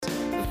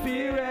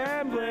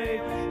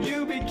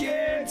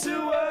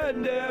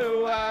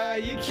wonder why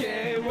you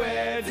came.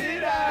 Where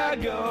did I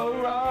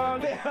go wrong?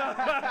 What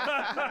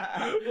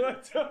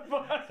the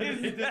fuck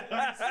is that?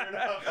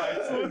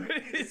 What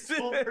is it?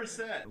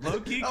 12%.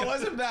 Low-key. That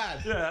wasn't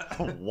bad. Yeah.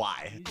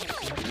 Why?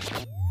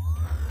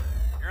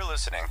 You're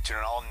listening to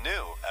an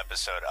all-new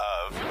episode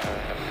of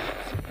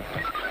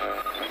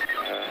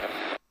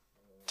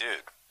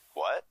Dude,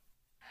 What?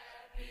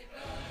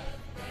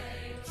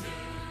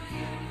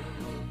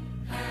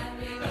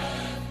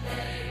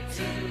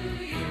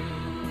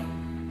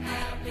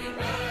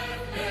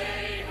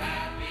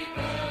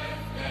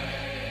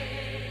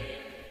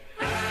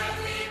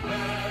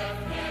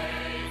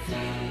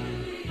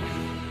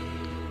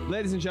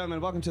 Ladies and gentlemen,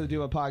 welcome to the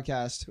Do What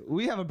Podcast.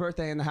 We have a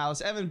birthday in the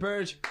house. Evan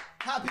Burge,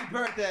 happy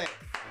birthday.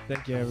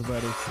 Thank you,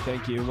 everybody.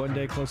 Thank you. One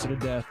day closer to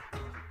death.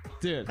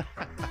 Dude,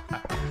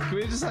 can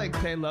we just like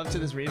pay love to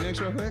this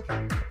remix real quick?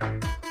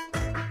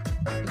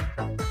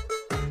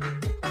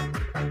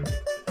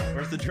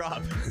 Where's the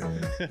drop?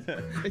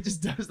 It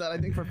just does that, I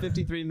think, for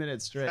 53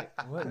 minutes straight.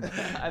 What?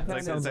 I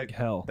find Sounds it- like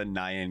hell. The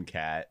Nyan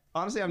cat.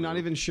 Honestly, I'm not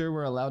even sure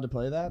we're allowed to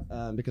play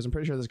that because I'm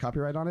pretty sure there's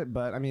copyright on it.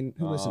 But I mean,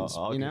 who listens?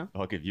 I'll You know?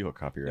 I'll give you a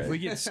copyright.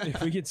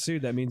 If we get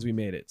sued, that means we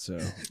made it. So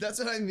That's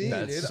what I mean,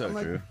 That's dude. so I'm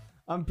like, true.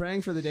 I'm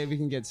praying for the day we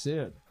can get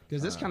sued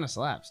because this kind of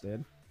slaps,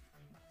 dude.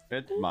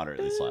 It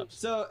moderately slaps.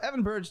 So,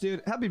 Evan Burge,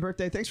 dude, happy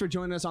birthday! Thanks for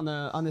joining us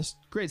on this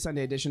great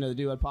Sunday edition of the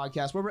Do It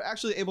Podcast, where we're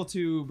actually able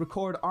to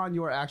record on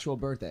your actual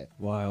birthday.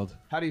 wild.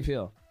 How do you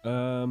feel?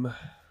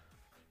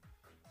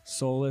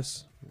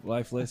 Soulless,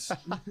 lifeless.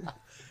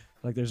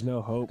 Like there's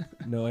no hope,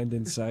 no end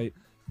in sight.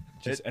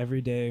 Just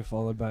every day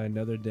followed by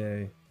another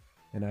day,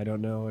 and I don't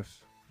know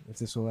if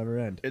this will ever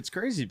end. It's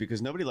crazy because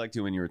nobody liked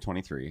you when you were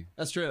 23.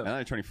 That's true. And now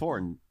you're 24,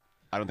 and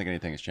I don't think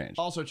anything has changed.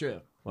 Also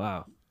true.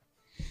 Wow.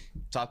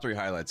 Top 3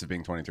 highlights of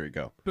being 23.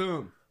 Go.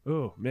 Boom.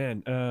 Oh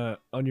man,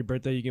 on your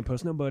birthday you can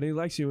post nobody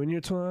likes you when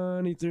you're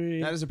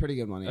 23. That is a pretty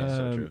good one. Yeah.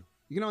 So true.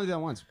 You can only do that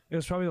once. It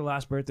was probably the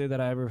last birthday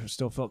that I ever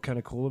still felt kind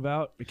of cool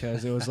about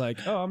because it was like,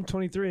 oh, I'm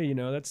 23. You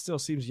know, that still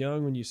seems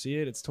young when you see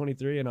it. It's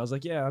 23, and I was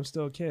like, yeah, I'm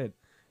still a kid.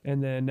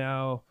 And then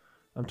now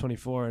I'm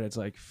 24, and it's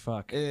like,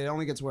 fuck. It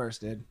only gets worse,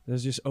 dude.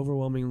 There's just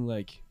overwhelming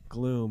like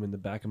gloom in the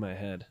back of my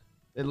head.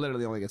 It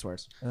literally only gets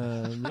worse.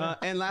 Yeah.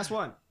 And last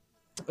one.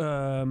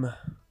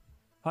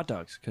 Hot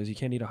dogs, because you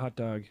can't eat a hot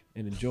dog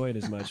and enjoy it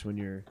as much when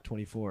you're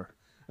 24.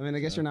 I mean, I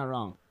guess you're not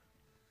wrong.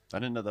 I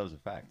didn't know that was a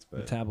fact, but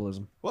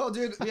Metabolism. Well,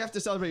 dude, we have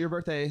to celebrate your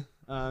birthday,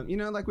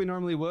 like we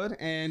normally would.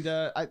 And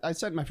I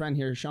sent my friend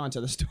here, Sean,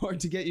 to the store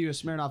to get you a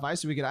Smirnoff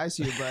Ice so we could ice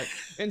you. But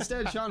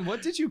instead, Sean,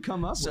 what did you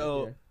come up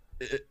with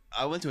here?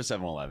 I went to a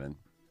 7-Eleven,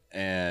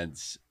 and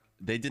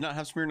they did not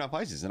have Smirnoff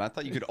Ices, and I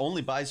thought you could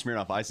only buy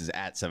Smirnoff Ices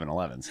at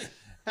 7-Elevens.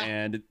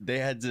 And they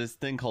had this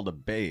thing called a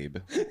Babe,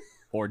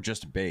 or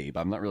just Babe.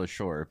 I'm not really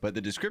sure, but the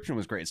description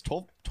was great. It's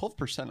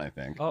 12%, I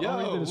think. I'll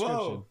read the description.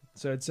 whoa.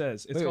 So it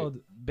says, it's Wait. called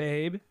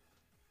Babe,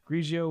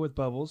 Grigio with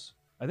bubbles.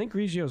 I think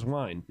Grigio's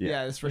wine.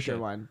 Yeah, it's for sure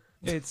wine.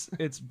 It's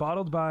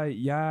bottled by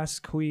Yas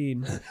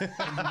Queen in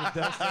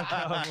Modesto,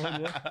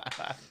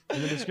 California.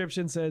 And the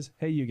description says,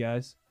 "Hey, you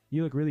guys,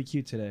 you look really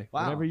cute today.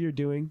 Wow. Whatever you're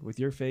doing with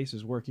your face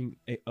is working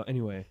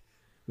anyway.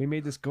 We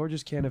made this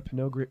gorgeous can of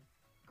Pinot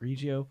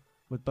Grigio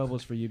with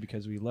bubbles for you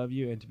because we love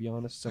you, and to be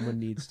honest, someone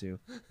needs to.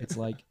 It's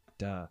like,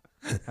 duh.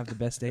 Have the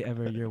best day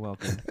ever. You're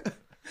welcome."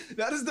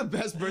 That is the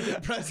best birthday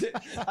present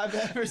I've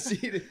ever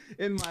seen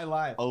in my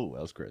life. Oh,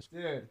 that was crisp.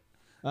 Dude.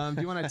 Do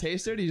you want to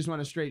taste it or do you just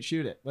want to straight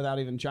shoot it without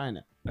even trying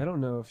it? I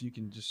don't know if you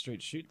can just straight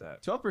shoot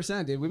that.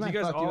 12%, dude. We might Do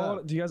you fuck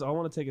guys all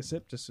want to take a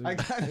sip? Just so I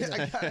kind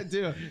of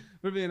do.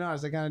 We're being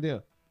honest. I kind of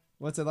do.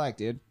 What's it like,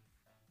 dude?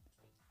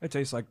 It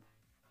tastes like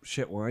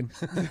shit wine.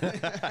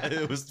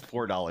 It was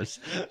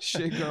 $4.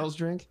 Shit girls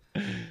drink?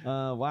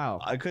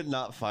 Wow. I could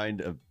not find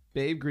a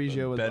Babe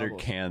Grigio with better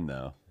bubbles. can,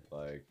 though.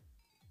 Like,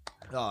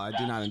 Oh, I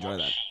do not enjoy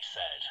that.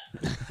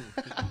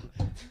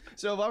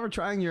 So while we're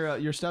trying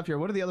your stuff here,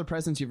 what are the other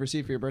presents you've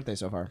received for your birthday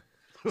so far?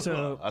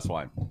 So that's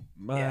wine.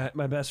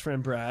 my best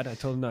friend Brad, I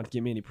told him not to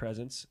give me any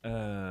presents,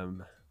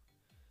 and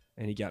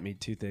he got me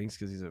 2 things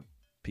because he's a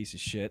piece of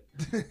shit.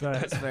 But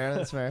That's fair.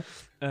 That's fair.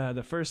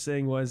 the first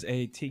thing was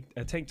a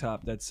tank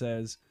top that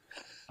says,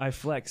 "I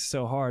flexed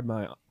so hard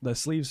the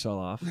sleeves fell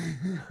off." We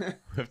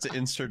have to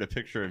insert a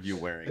picture of you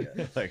wearing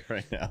it, like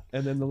right now.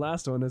 And then the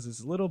last one is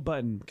this little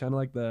button, kind of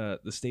like the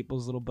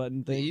Staples little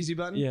button The thing. easy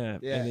button? Yeah.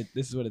 Yeah. And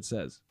this is what it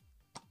says.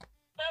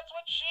 That's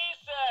what she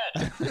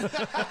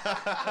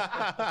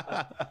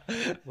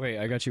said. Wait,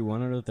 I got you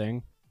one other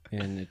thing,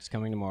 and it's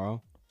coming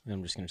tomorrow. And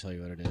I'm just going to tell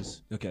you what it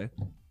is. Okay.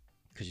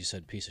 Because you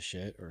said piece of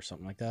shit or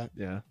something like that.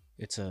 Yeah.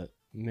 It's a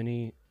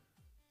mini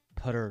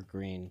putter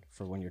green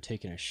for when you're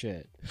taking a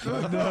shit.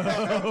 What? You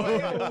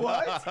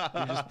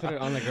just put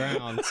it on the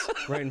ground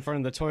right in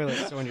front of the toilet.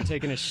 So when you're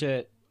taking a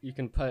shit, you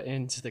can put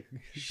into the...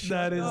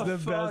 That is the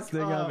fuck best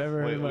thing off. I've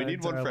ever heard. Wait, in my we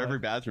need one entire for every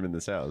life. bathroom in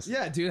this house.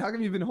 Yeah, dude. How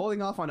come you've been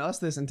holding off on us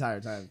this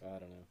entire time? I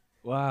don't know.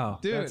 Wow,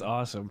 Dude. that's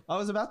awesome. I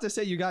was about to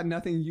say you got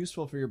nothing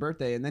useful for your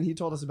birthday, and then he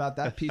told us about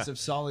that piece of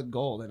solid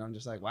gold, and I'm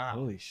just like, wow,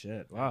 Holy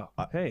shit! Wow.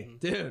 Hey,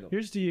 dude,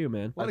 here's to you,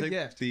 man. what I a think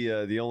gift,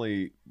 the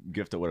only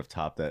gift that would have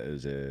topped that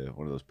is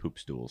one of those poop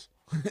stools.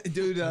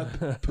 dude.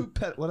 Poop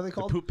pet. What are they The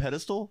called? poop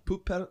pedestal?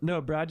 Poop pet. No,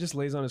 Brad just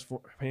lays on his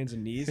hands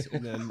and knees,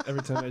 and then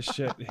every time I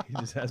shit, he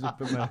just has me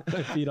put my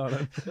feet on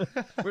him.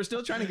 We're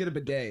still trying to get a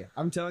bidet.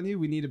 I'm telling you,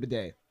 we need a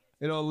bidet.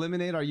 It'll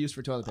eliminate our use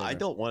for toilet paper. I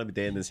don't want a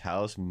bidet in this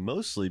house,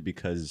 mostly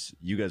because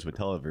you guys would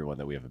tell everyone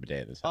that we have a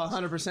bidet in this house.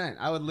 100%.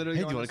 I would literally.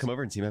 Hey, go do you on want this- to come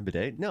over and see my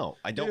bidet? No,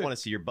 I don't Dude. want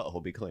to see your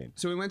butthole be clean.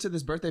 So we went to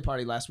this birthday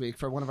party last week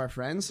for one of our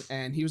friends,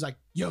 and he was like,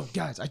 "Yo,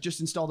 guys, I just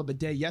installed a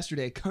bidet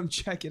yesterday. Come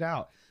check it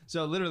out."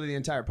 So literally the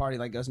entire party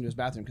like goes into his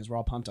bathroom because we're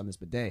all pumped on this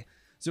bidet.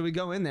 So we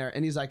go in there,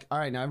 and he's like, "All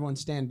right, now everyone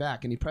stand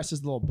back." And he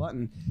presses the little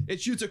button. It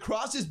shoots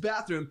across his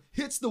bathroom,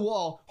 hits the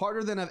wall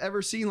harder than I've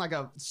ever seen like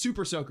a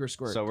super soaker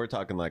squirt. So we're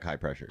talking like high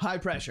pressure. High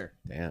pressure.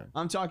 Damn.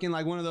 I'm talking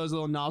like one of those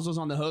little nozzles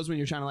on the hose when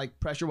you're trying to like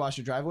pressure wash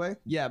your driveway.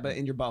 Yeah, but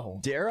in your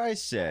butthole. Dare I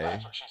say?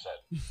 That's what she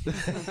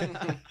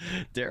said.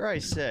 Dare I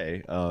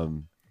say?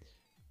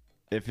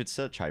 If it's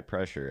such high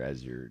pressure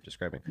as you're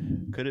describing,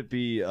 could it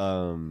be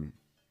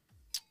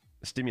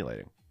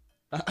stimulating?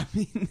 I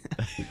mean,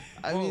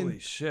 Holy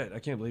shit! I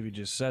can't believe you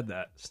just said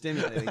that.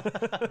 stimulating.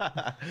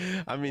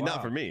 I mean,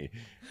 not for me.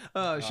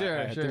 Oh, sure,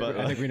 I sure. think,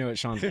 I think we know what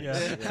Sean's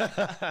saying.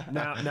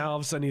 Now all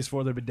of a sudden he's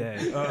for the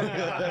bidet. Oh,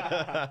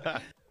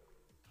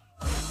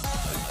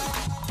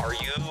 Are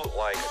you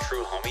like a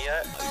true homie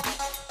yet?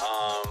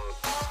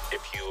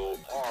 If you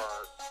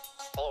are,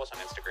 follow us on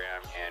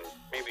Instagram and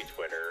maybe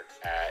Twitter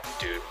at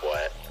Dude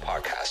What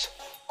Podcast.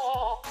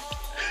 Oh,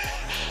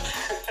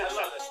 I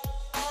love it.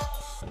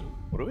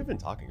 What have we been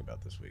talking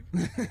about this week?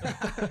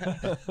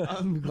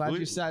 I'm glad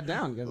you sat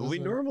down. 'Cause We this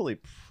is- normally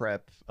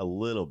prep a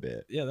little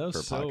bit Yeah, that was for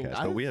a so- podcast,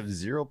 but we have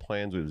zero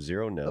plans. We have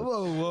zero notes.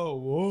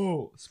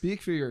 Whoa.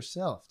 Speak for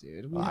yourself,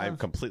 dude. I'm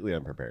completely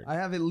unprepared. I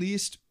have at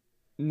least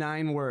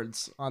 9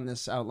 words on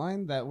this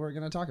outline that we're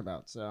going to talk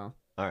about. So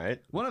All right.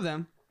 one of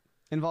them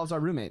involves our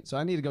roommate. So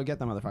I need to go get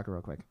that motherfucker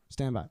real quick.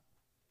 Stand by.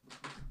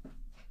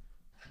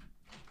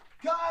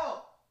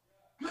 Kyle!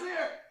 Come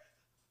here!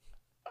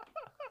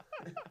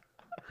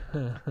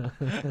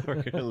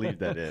 We're gonna leave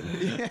that in.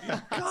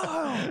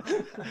 Kyle!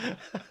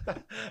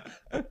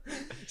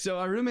 So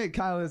our roommate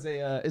Kyle is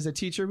a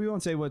teacher. We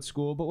won't say what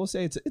school, but we'll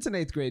say it's an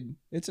 8th grade.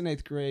 It's an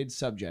 8th grade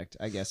subject,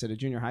 I guess, at a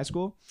junior high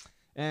school.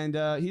 And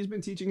he's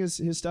been teaching his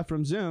stuff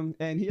from Zoom,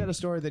 and he had a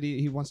story that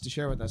he wants to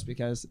share with us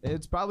because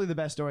it's probably the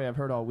best story I've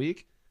heard all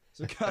week.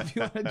 So Kyle, if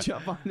you want to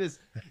jump on this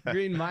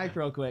green mic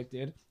real quick,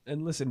 dude.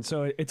 and listen,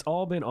 so it's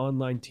all been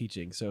online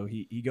teaching. So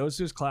he goes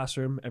to his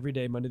classroom every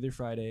day, Monday through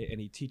Friday, and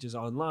he teaches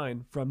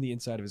online from the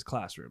inside of his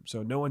classroom.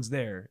 So no one's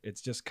there. It's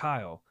just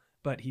Kyle,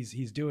 but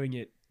he's doing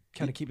it,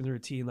 kind of keeping the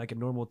routine like a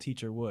normal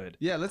teacher would.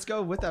 Yeah, let's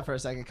go with that for a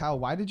second. Kyle,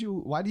 why do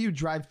you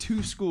drive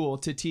to school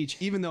to teach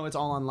even though it's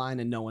all online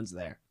and no one's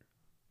there?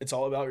 It's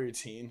all about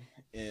routine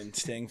and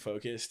staying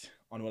focused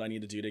on what I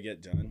need to do to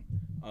get done.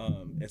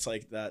 It's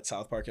like that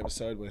South Park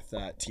episode with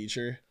that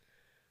teacher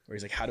where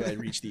he's like, how do I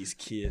reach these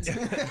kids?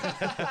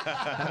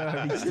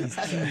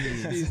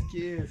 These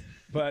kids.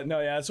 But no,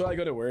 yeah, that's why I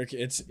go to work.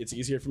 It's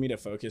easier for me to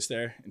focus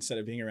there instead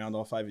of being around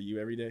all 5 of you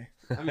every day.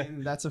 I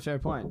mean, that's a fair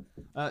point.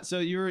 So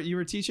you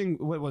were teaching,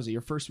 what was it,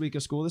 your first week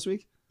of school this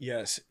week?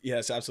 Yes,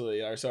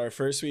 absolutely. So our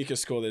first week of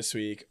school this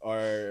week,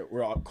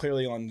 we're all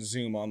clearly on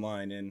Zoom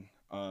online, and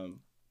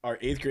our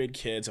 8th grade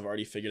kids have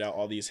already figured out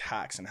all these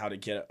hacks and how to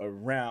get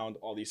around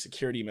all these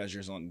security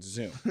measures on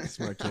Zoom.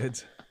 Smart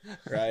kids.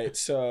 Right,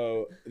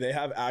 so they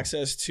have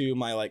access to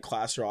my like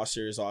class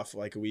rosters off,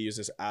 like we use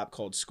this app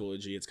called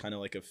Schoology. It's kind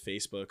of like a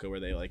Facebook where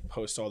they like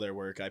post all their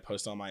work. I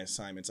post all my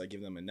assignments, I give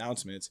them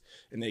announcements,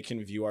 and they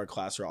can view our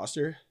class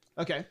roster.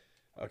 Okay.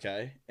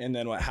 Okay, and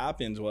then what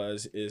happened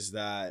is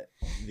that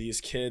these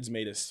kids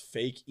made a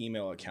fake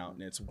email account,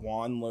 and it's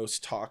Juan Los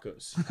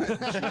Tacos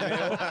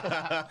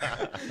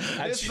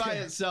This by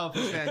itself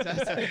is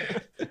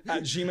fantastic.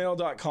 at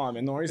gmail.com.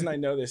 And the reason I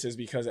know this is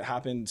because it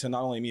happened to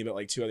not only me, but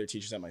like 2 other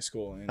teachers at my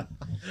school. And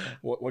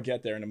we'll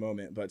get there in a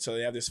moment. But so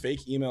they have this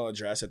fake email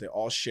address that they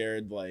all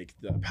shared like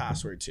the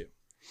password to.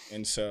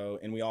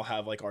 And we all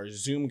have like our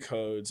Zoom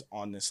codes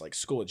on this like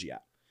Schoology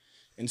app.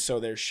 And so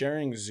they're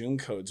sharing Zoom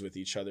codes with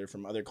each other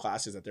from other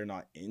classes that they're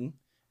not in.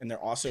 And they're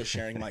also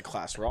sharing my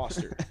class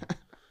roster.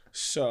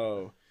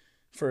 So,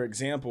 for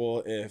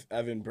example, if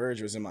Evan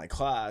Burge was in my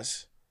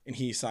class and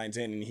he signs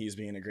in and he's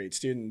being a great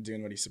student,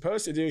 doing what he's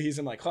supposed to do, he's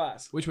in my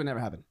class. Which would never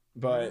happen.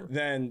 But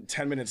then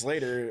 10 minutes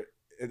later,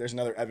 there's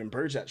another Evan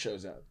Burge that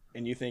shows up.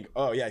 And you think,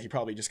 oh, yeah, he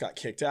probably just got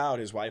kicked out.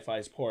 His Wi-Fi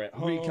is poor at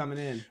home. Coming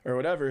in. Or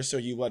whatever. So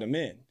you let him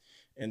in.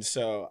 And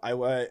so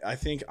I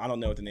think, I don't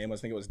know what the name was.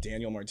 I think it was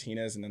Daniel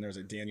Martinez. And then there's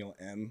a Daniel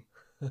M.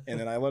 And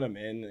then I let him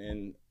in.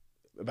 And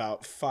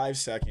about 5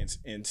 seconds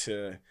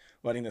into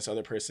letting this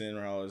other person in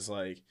where I was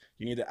like,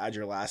 you need to add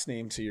your last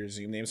name to your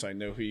Zoom name so I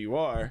know who you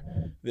are.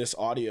 This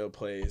audio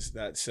plays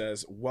that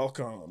says,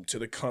 welcome to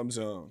the cum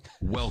zone.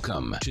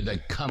 Welcome to the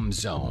cum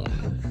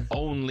zone.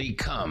 Only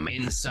cum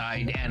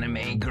inside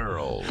anime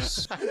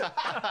girls.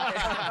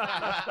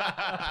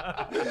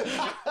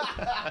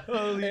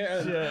 Holy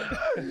shit.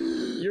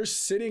 You're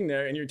sitting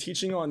there and you're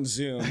teaching on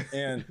Zoom,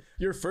 and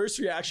your first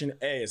reaction,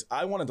 A, is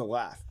I wanted to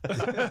laugh.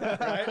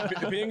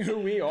 Right? Being who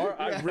we are,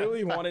 I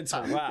really wanted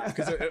to laugh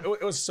because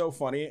it was so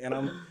funny.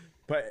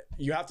 But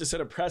you have to set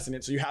a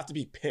precedent, so you have to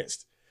be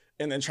pissed.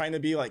 And then trying to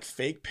be like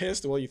fake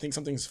pissed while you think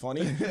something's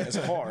funny is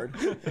hard.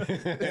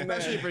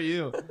 Especially for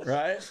you.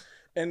 Right?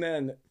 And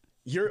then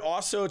you're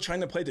also trying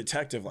to play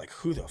detective, like,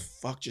 who the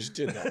fuck just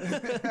did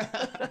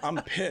that? I'm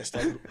pissed.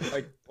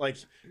 Like,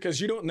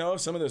 because you don't know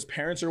if some of those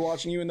parents are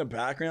watching you in the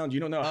background. You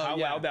don't know how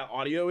loud that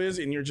audio is,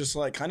 and you're just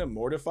like kind of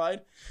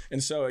mortified.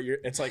 And so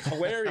it's like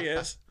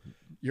hilarious.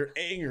 You're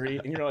angry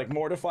and you're like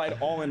mortified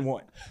all in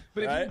one.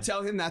 But if you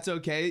tell him that's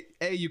okay,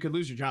 A, you could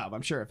lose your job,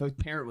 I'm sure, if a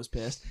parent was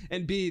pissed.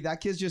 And B, that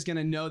kid's just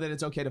gonna know that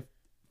it's okay to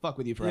fuck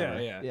with you forever.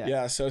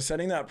 Yeah. So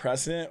setting that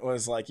precedent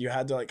was like you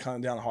had to like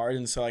calm down hard,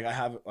 and so like I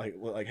have like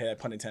hey,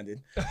 pun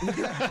intended.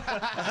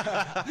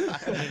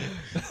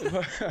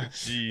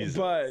 Jesus.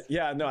 But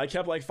yeah, no, I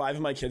kept like 5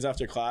 of my kids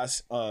after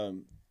class.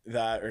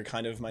 That are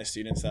kind of my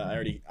students that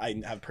I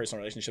have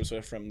personal relationships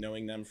with from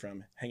knowing them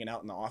from hanging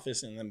out in the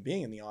office and them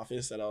being in the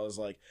office, that I was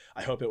like,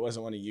 I hope it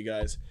wasn't one of you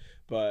guys,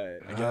 but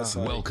I guess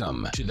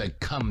welcome to the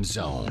cum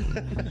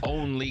zone.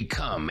 Only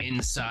cum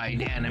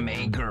inside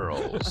anime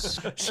girls.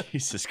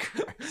 Jesus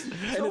Christ.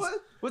 So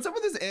what's up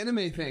with this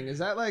anime thing? Is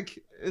that like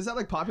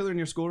popular in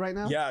your school right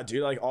now? Yeah,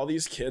 dude, like all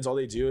these kids, all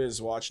they do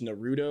is watch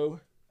Naruto.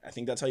 I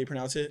think that's how you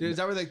pronounce it. Dude, is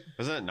that where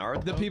Wasn't it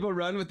Naruto? the people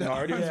run with the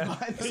Naruto?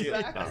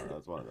 yeah. No,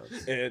 that's one of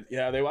those.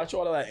 Yeah, they watch a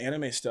lot of that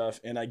anime stuff,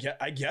 and I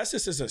guess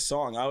this is a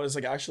song. I was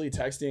like actually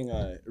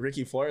texting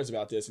Ricky Flores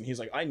about this, and he's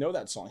like, "I know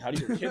that song. How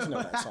do your kids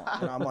know that song?"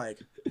 And I'm like,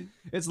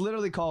 It's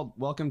literally called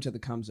 "Welcome to the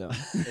Cum Zone."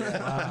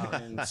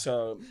 and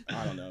so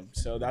I don't know.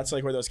 So that's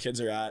like where those kids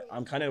are at.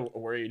 I'm kind of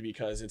worried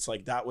because it's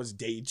like that was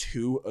day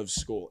 2 of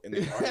school, and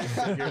they've already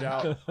figured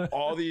out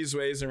all these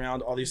ways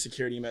around all these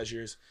security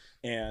measures,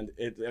 and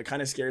it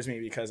kind of scares me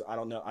because I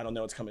don't know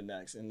what's coming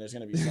next, and there's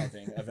gonna be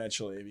something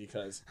eventually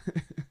because.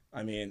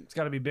 I mean, It's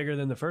got to be bigger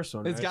than the first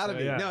one. It's right? got to So,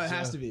 be. yeah, No, it so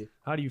has to be.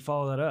 How do you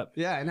follow that up?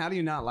 Yeah, and how do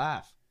you not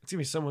laugh? It's gonna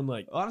be someone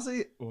like.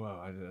 Honestly, Whoa,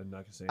 I'm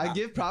not gonna say. I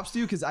give props to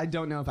you because I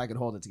don't know if I could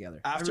hold it together.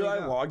 after really I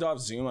don't. logged off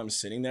Zoom, I'm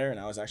sitting there and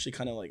I was actually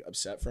kind of like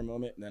upset for a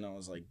moment. And then I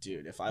was like,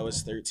 dude, if I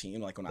was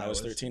 13, like when I was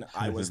 13,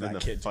 I was that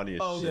kid.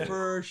 Funniest Oh, shit.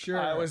 for sure.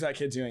 I was that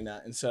kid doing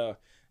that. And so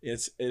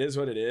it is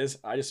what it is.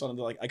 I just wanted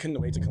to like, I couldn't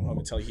wait to come home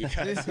and tell you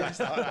guys.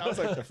 That was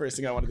like the first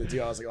thing I wanted to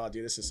do. I was like, oh,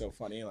 dude, this is so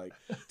funny. Like,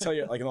 tell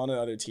you, like, one of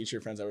the other teacher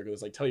friends I work with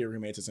was like, tell your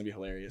roommates it's gonna be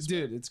hilarious.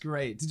 Dude, it's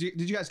great.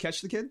 Did you guys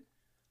catch the kid?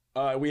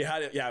 We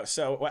had it, yeah.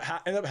 So what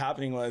ended up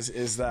happening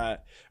is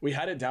that we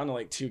had it down to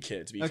like 2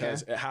 kids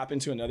because it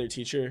happened to another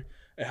teacher.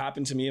 It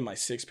happened to me in my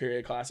 6th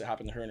period class. It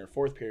happened to her in her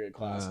 4th period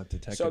class.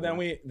 So then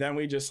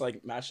we just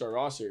like matched our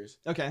rosters.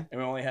 Okay. And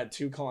we only had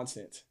 2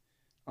 constants.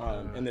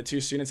 And the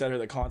 2 students that are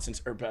the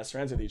constants are best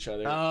friends with each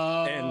other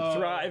Oh.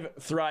 and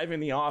thrive in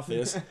the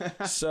office.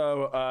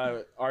 So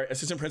our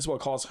assistant principal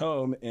calls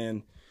home,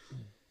 and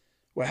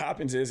what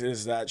happens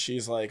is that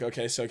she's like,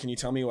 okay, so can you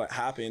tell me what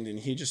happened? And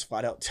he just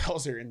flat out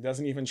tells her and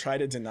doesn't even try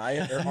to deny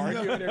it or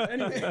argue it or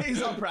anything.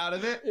 He's all proud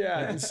of it. Yeah,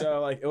 and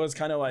so like it was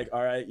kind of like,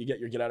 all right, you get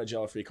your get out of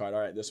jail free card. All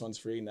right, this one's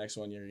free. Next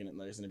one,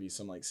 there's gonna be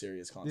some like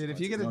serious consequences. Dude,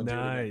 if you get a Don't do it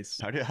again. nice.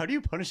 How do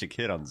you punish a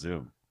kid on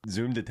Zoom?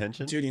 Zoom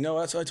detention? Dude, you know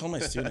that's what I told my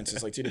students.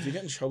 It's like, dude, if you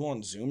get in trouble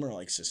on Zoom or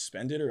like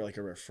suspended or like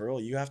a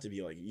referral, you have to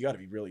be like, you got to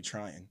be really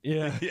trying.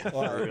 Yeah. Yeah,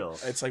 Like, for real.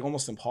 it's like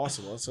almost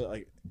impossible. It's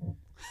like,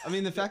 I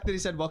mean, the fact that he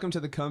said "Welcome to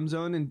the Cum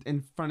Zone"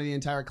 in front of the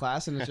entire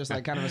class, and it's just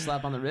like kind of a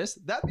slap on the wrist,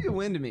 that'd be a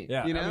win to me.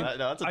 Yeah, You know, I mean,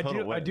 No, that's a I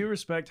total do. win. I do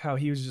respect how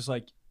he was just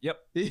like, "Yep,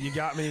 you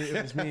got me. It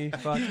was me."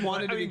 Fuck. he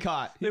wanted to I be mean,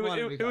 caught. He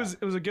wanted to be It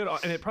caught. was a good,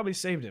 and it probably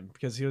saved him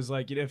because he was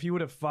like, you know, if he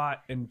would have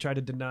fought and tried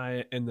to deny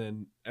it, and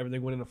then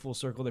everything went in a full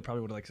circle, they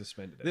probably would have like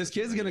suspended it. This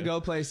kid's gonna go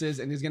places,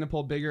 and he's gonna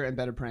pull bigger and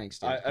better pranks.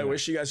 Dude. I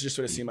wish you guys just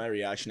would have seen my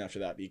reaction after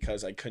that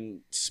because I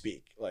couldn't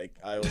speak. Like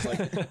I was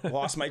like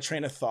lost my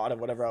train of thought of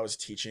whatever I was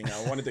teaching.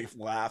 I wanted to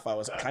laugh. I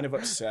was kind of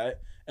upset,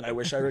 and I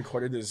wish I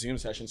recorded the Zoom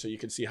session so you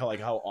could see how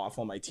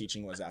awful my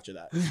teaching was after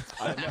that.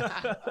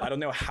 I don't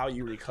know how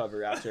you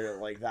recover after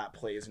like that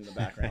plays in the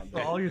background.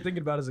 Well, all you're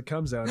thinking about is it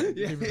comes out.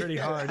 It'd be pretty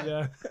hard.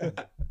 Yeah.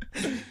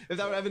 If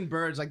that were Evan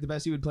Burge, like the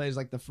best he would play is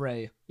like the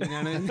Fray. You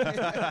know what I mean?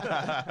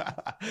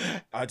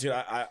 Dude,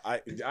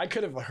 I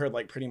could have heard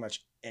like pretty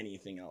much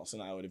anything else,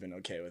 and I would have been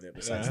okay with it.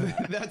 Besides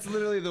that. That's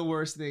literally the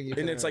worst thing. You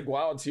And it's like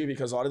wild too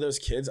because a lot of those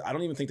kids, I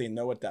don't even think they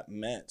know what that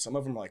meant. Some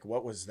of them are like,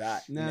 "What was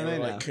that?" No, and they they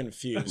were know. like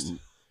confused.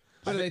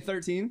 what are they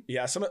 13?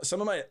 Yeah, some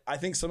of my, I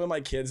think some of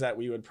my kids that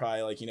we would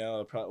probably like, you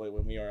know, probably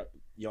when we were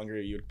younger,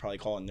 you would probably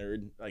call a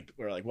nerd. Like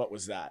we're like, "What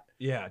was that?"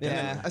 Yeah.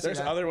 Yeah, I see There's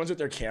that. other ones with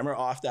their camera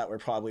off that were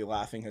probably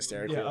laughing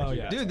hysterically. Yeah, like oh, you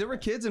yeah. guys. Dude, there were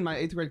kids in my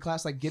 8th grade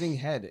class like getting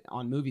head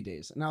on movie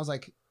days, and I was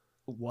like,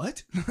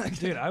 what? Like,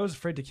 Dude, I was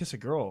afraid to kiss a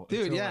girl.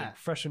 Dude, until, yeah. like,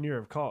 freshman year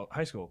of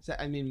high school.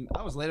 I mean,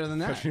 I was later than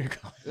that. Freshman year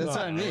of college. That's what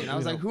I mean. I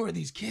was You like, know. who are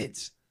these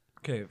kids?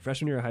 Okay,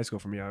 freshman year of high school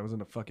for me, I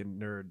wasn't a fucking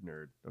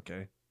nerd.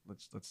 Okay,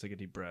 let's take a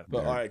deep breath.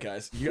 But all right,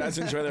 guys, you guys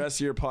enjoy the rest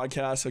of your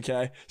podcast.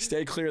 Okay,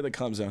 stay clear of the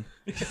cum zone.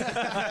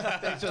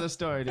 Thanks for the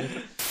story, dude.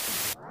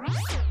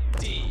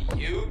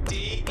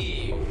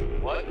 D-U-D-E.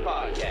 What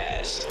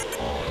podcast?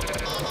 Oh,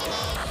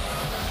 Jesus.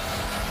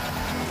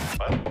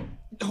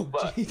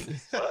 What? Dude,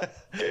 what?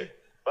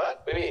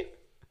 What do you mean?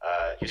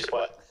 You said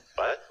what?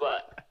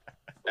 What?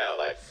 No,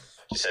 like,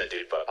 you said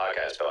dude, but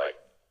podcast, but like,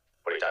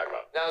 what are you talking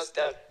about? That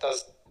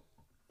was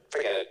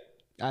forget it.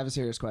 I have a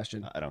serious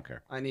question. I don't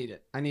care. I need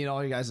it. I need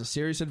all you guys'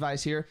 serious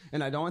advice here.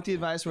 And I don't want the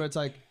advice where it's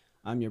like,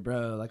 I'm your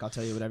bro, like I'll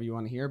tell you whatever you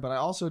want to hear. But I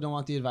also don't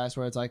want the advice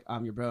where it's like,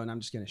 I'm your bro and I'm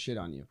just going to shit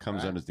on you. Cum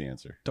all zone right? is the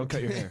answer. Don't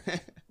cut your hair.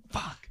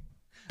 Fuck.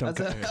 Don't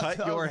That's cut your a- hair.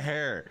 Cut your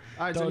hair.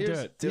 All right, Don't do here's,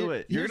 it. Do here-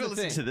 it. You're here's gonna the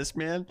listen thing. to this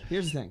man.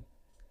 Here's the thing.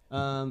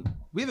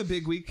 We have a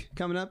big week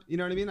coming up. You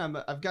know what I mean?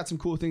 I've got some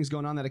cool things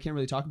going on that I can't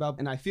really talk about.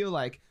 And I feel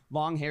like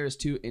long hair is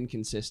too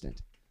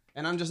inconsistent.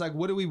 And I'm just like,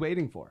 what are we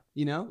waiting for?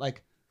 You know,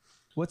 like,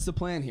 what's the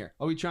plan here?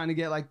 Are we trying to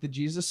get like the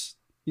Jesus,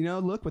 you know,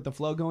 look with the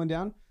flow going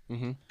down?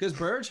 Because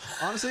Burge,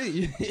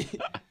 honestly,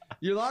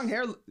 your long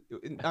hair,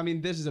 I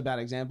mean, this is a bad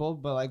example,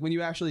 but like when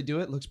you actually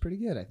do it, looks pretty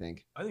good, I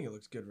think. I think it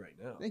looks good right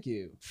now. Thank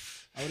you.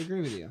 I would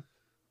agree with you.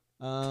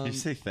 Did you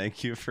say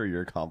thank you for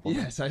your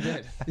compliment? Yes, I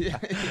did. Yeah,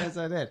 yes,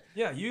 I did.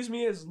 Yeah, use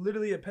me as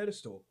literally a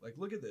pedestal. Like,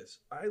 look at this.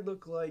 I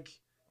look like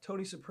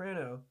Tony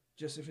Soprano,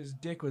 just if his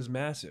dick was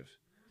massive.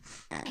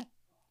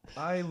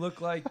 I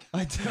look like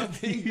I don't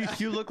think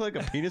You look like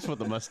a penis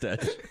with a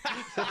mustache.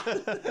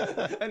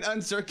 an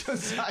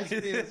uncircumcised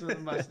penis with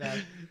a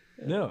mustache.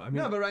 no. I mean,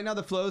 No, but right now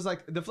the flow's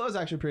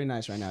actually pretty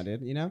nice right now,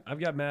 dude. You know. I've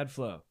got mad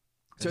flow.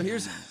 So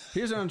here's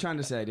what I'm trying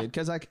to say, dude.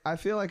 Because I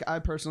feel like I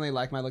personally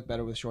like my look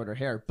better with shorter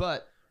hair,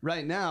 but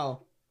right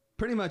now,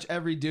 pretty much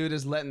every dude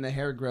is letting the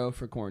hair grow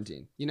for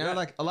quarantine. You know, Yeah.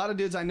 like a lot of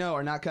dudes I know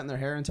are not cutting their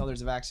hair until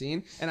there's a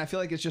vaccine, and I feel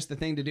like it's just the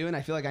thing to do, and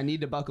I feel like I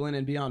need to buckle in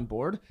and be on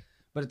board.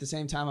 But at the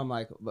same time, I'm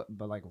like,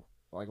 but like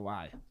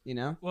why? You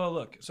know? Well,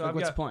 look. So Like,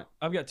 what's the point?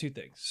 I've got two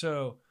things.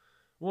 So,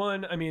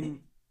 one, I mean,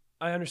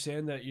 I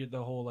understand that you're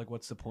the whole like,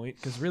 what's the point?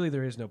 Because really,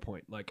 there is no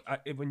point. Like,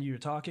 when you're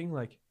talking,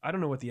 like, I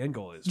don't know what the end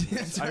goal is. for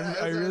this. That's I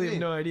what I really mean. have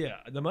no idea.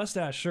 The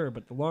mustache, sure,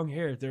 but the long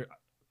hair, there,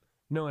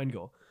 no end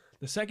goal.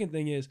 The second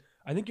thing is,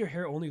 I think your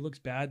hair only looks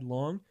bad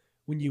long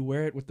when you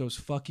wear it with those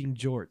fucking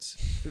jorts.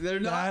 They're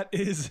not. That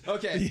is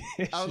Okay,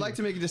 the I would issue. like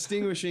to make a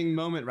distinguishing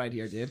moment right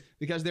here, dude,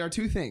 because there are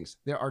two things.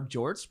 There are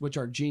jorts, which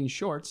are jean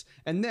shorts,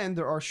 and then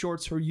there are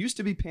shorts who used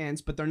to be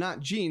pants, but they're not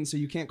jeans, so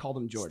you can't call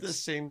them It's jorts. the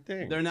same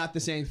thing. They're not the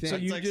same thing. So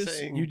you like just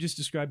saying- you just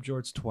described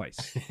jorts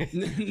twice.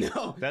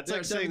 no, That's there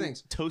like are separate saying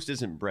things. toast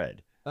isn't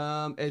bread.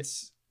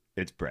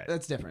 It's bread.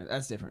 that's different.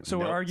 That's different. So No,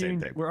 we're same arguing.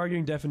 thing. We're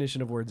arguing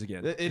definition of words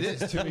again. it is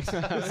 2 weeks.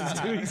 This is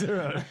 2 weeks in a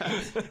row.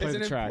 It's the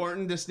an track.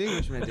 important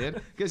distinguishment,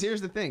 dude. Because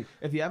here's the thing: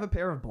 if you have a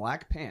pair of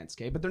black pants,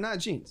 okay, but they're not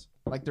jeans,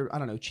 like they're I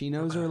don't know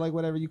chinos or like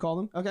whatever you call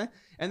them, okay,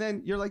 and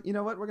then you're like, you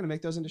know what, we're gonna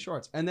make those into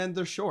shorts, and then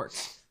they're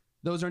shorts.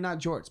 Those are not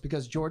jorts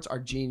because jorts are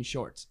jean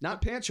shorts,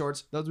 not pant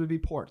shorts. Those would be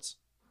ports,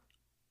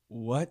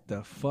 What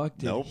the fuck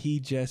did Nope. he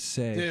just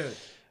say? dude.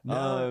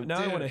 Now I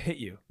dude. want to hit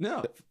you.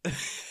 No,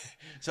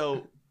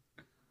 So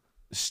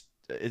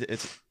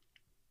it's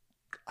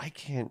I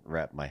can't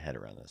wrap my head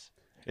around this.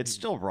 It's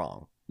still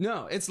wrong.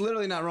 no, it's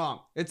literally not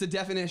wrong. It's a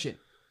definition.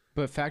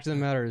 But fact of the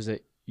matter is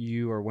that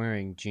you are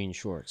wearing jean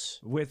shorts.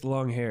 With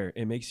long hair,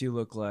 it makes you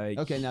look like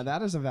Okay, now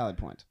that is a valid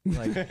point.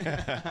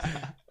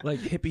 like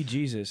hippie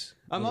Jesus.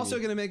 I'm also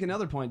going to make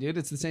another point, dude.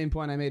 It's the same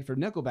point I made for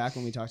Nickelback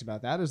when we talked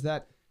about that, is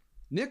that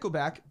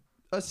Nickelback,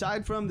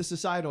 aside from the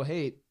societal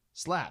hate,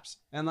 slaps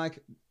and like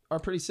are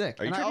pretty sick.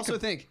 Are you And I trying to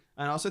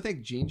also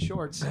think jean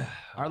shorts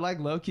are like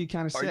low key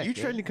kind of sick. Are you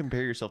dude. trying to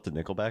compare yourself to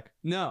Nickelback?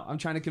 No, I'm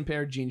trying to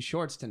compare jean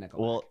shorts to Nickelback.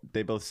 Well,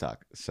 they both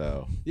suck.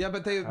 So yeah,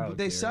 but How they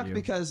dare suck you.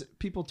 because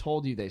people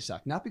told you they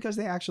suck, not because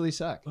they actually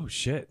suck. Oh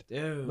shit!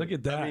 Dude. Look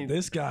at that. I mean,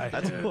 this guy.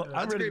 that's I'm a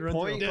ready to great run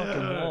point. through a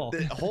fucking wall.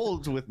 It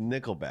holds with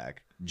Nickelback.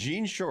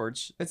 Jean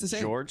shorts. It's the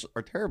same. Shorts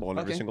are terrible in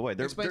every Okay. single way.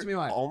 They're, Explain to they're me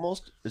why.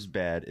 almost as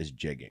bad as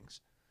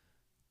jeggings.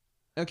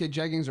 Okay,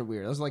 jeggings are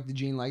weird. Those are like the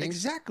jean leggings.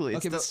 Exactly. It's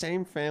Okay, the but-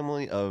 same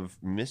family of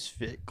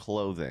misfit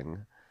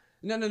clothing.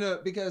 No,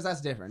 because that's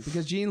different.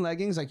 Because jean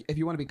leggings, like if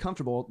you want to be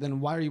comfortable, then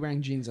why are you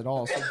wearing jeans at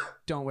all? So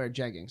don't wear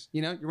jeggings.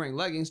 You know, you're wearing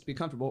leggings to be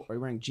comfortable, or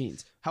you're wearing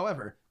jeans.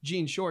 However,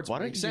 jean shorts Why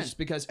don't make you sense just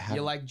because have-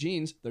 you like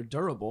jeans. They're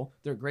durable,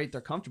 they're great,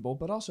 they're comfortable,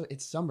 but also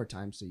it's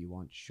summertime, so you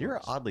want shorts.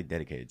 You're oddly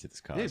dedicated to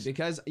this cause. Dude,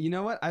 because you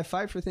know what? I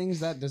fight for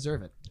things that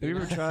deserve it. Have you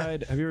ever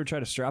tried? Have you ever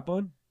tried a strap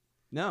on?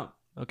 No.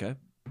 Okay.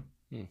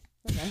 Okay.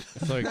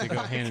 I feel like they go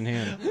hand in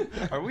hand.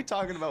 Are we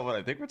talking about what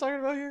I think we're talking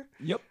about here?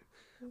 Yep.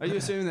 Are you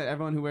assuming that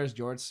everyone who wears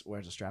jorts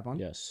wears a strap on?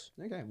 Yes.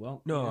 Okay,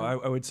 well. No, you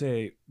know. I would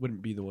say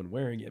wouldn't be the one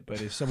wearing it, but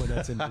if someone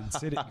that's in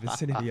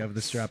vicinity of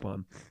the strap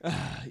on.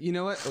 You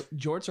know what?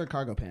 Jorts are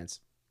cargo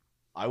pants.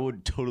 I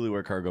would totally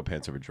wear cargo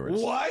pants over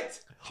jorts. What?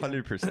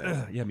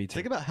 100%. Yeah, me too.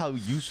 Think about how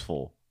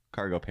useful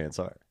cargo pants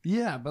are.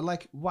 Yeah, but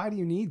like, why do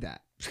you need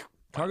that?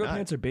 Cargo not?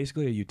 pants are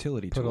basically a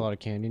utility Put a tool. lot of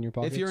candy in your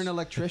pockets. If you're an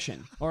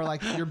electrician or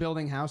like you're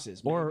building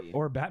houses, or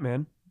maybe.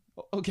 Batman.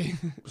 Okay,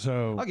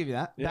 So I'll give you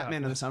that. Yeah.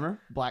 Batman in the summer,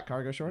 black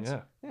cargo shorts.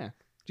 Yeah. yeah. Did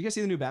you guys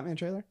see the new Batman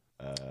trailer?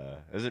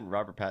 Isn't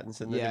Robert Pattinson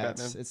the new Yeah,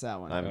 Batman? it's that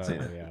one. I haven't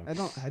seen it.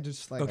 Yeah. I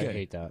just like. Okay. I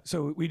hate that.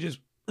 So we just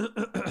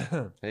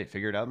Hey,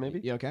 figure it out maybe.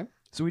 You okay?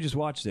 so we just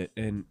watched it,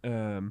 and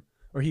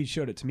or he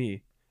showed it to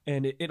me,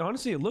 and it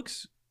honestly, it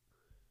looks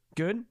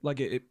good. Like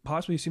it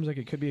possibly seems like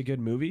it could be a good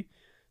movie.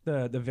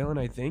 The villain,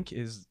 I think,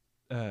 is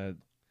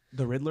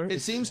the Riddler.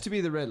 It seems to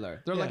be the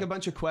Riddler. They're like Yeah. a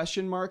bunch of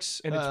question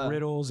marks, and it's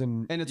riddles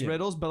and it's yeah.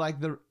 riddles, but like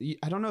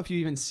I don't know if you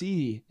even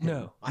see. him.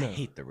 No, I no.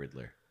 hate the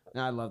Riddler.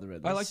 No, I love the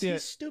Riddler. I like the.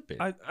 He's stupid.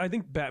 I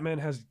think Batman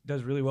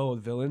does really well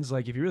with villains.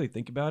 Like if you really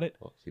think about it,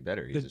 Well, he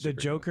better. He's the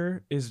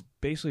Joker is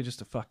basically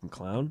just a fucking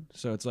clown.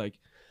 So it's like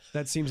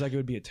that seems like it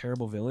would be a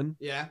terrible villain,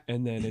 Yeah.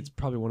 and then it's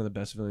probably one of the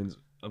best villains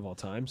of all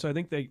time. So I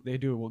think they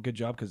do a good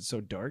job because it's so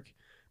dark.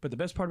 But the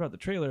best part about the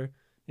trailer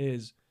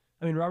is,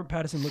 I mean, Robert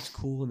Pattinson looks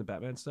cool in the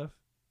Batman stuff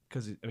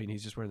because I mean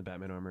he's just wearing the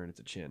Batman armor and it's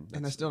a chin. And I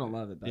That's- still don't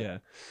love it. Though. yeah,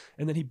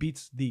 and then he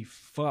beats the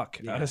fuck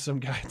out Yeah. of some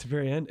guy at the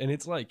very end, and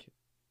it's like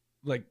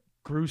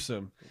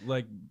gruesome,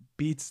 like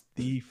beats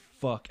the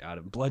fuck out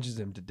of him, bludgeons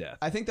him to death.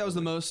 I think that was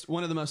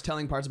one of the most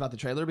telling parts about the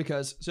trailer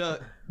because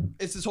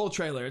it's this whole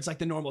trailer. It's like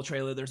the normal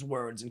trailer. There's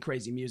words and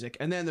crazy music,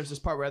 and then there's this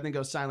part where everything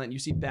goes silent. And you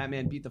see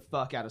Batman beat the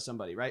fuck out of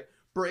somebody, right?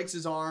 Breaks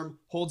his arm,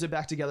 holds it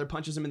back together,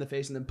 punches him in the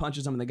face, and then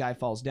punches him, and the guy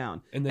falls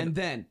down. And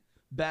then-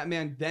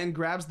 Batman then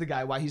grabs the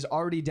guy while he's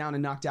already down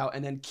and knocked out,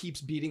 and then keeps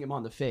beating him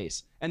on the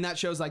face. And that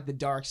shows like the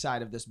dark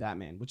side of this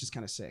Batman, which is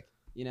kind of sick,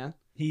 you know?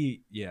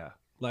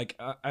 Like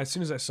as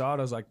soon as I saw it,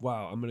 I was like,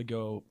 wow, I'm gonna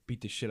go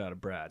beat the shit out of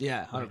Brad.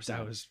 Yeah, Like,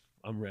 100%.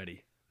 I'm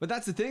ready. But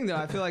that's the thing, though.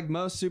 I feel like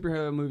most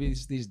superhero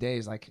movies these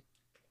days, like,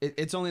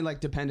 it's only like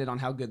dependent on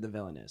how good the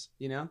villain is.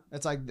 You know,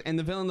 it's like, and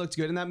the villain looked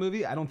good in that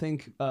movie. I don't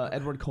think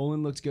Edward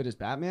Cullen looks good as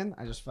Batman.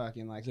 I just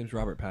fucking like. His name's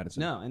Robert Pattinson.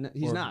 No, and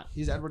he's Or- not.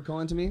 He's Edward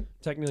Cullen to me.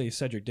 Technically, he's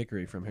Cedric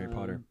Diggory from Harry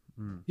Potter.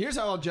 Here's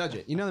how I'll judge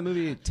it. You know the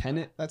movie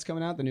Tenet that's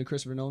coming out, the new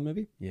Christopher Nolan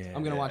movie. Yeah,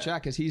 I'm gonna watch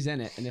that because he's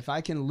in it, and if I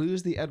can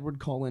lose the Edward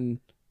Cullen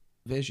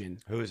vision,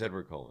 Who is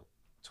Edward Cullen?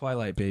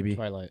 Twilight, baby.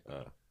 Twilight.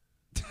 Are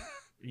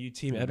you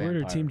Team He's a Edward or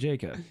vampire. Team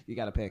Jacob? you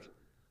got to pick.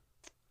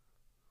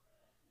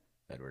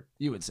 Edward.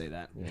 You would say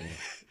that.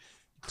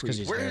 It's 'cause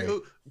he's hairy.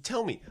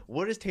 Tell me,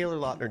 what has Taylor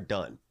Lautner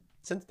done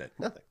since then?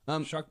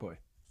 Nothing. Shark Boy.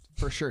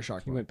 For sure,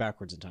 Shark He Boy. went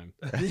backwards in time.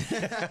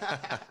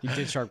 He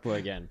did Shark Boy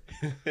again.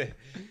 Wait,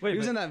 He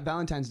was but- in that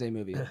Valentine's Day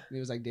movie. He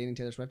was like dating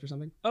Taylor Swift or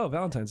something. oh,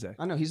 Valentine's Day.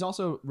 I know he's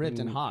also ripped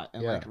and hot,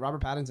 and yeah. like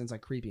Robert Pattinson's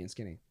like creepy and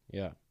skinny.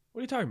 Yeah. What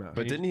are you talking about?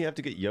 But didn't he have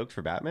to get yoked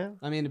for Batman?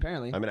 I mean,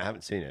 apparently. I mean, I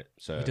haven't seen it,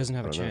 so He doesn't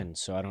have I a don't know. chin,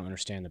 so I don't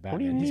understand the What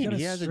do you Batman. mean? He's got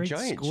He a has a straight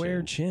giant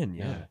square chin. chin.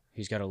 Yeah. Yeah.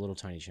 He's got a little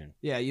tiny chin.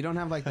 Yeah, you don't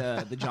have like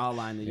the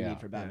jawline that you Yeah,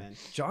 need for Batman.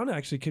 John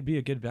actually could be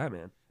a good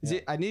Batman.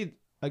 I need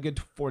a good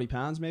 40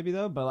 pounds maybe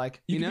though, but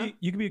like you know,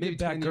 you could be a maybe good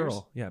 10 years.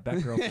 Batgirl. Yeah,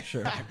 Batgirl for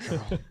sure.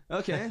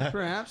 Okay,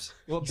 perhaps.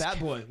 Well,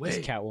 Bat Boy. He's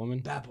Wait,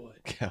 Catwoman. Bat Boy.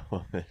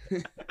 Catwoman.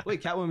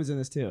 Wait, Catwoman's in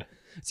this too.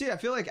 See, I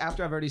feel like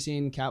after I've already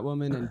seen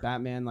Catwoman and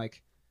Batman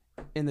like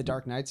in the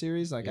Dark Knight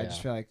series, like I Yeah.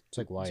 just feel like It's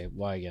like,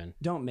 why again?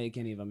 don't make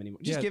any of them anymore.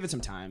 Just Yeah. give it some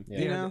time. Yeah.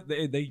 You know?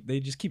 they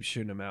just keep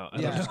shooting them out.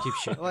 I Yeah. don't Just keep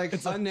shit. Like The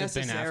Ben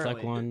unnecessarily.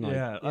 Affleck one. Like,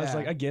 yeah, I was Yeah.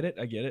 like, I get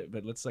it,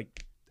 but let's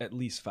like at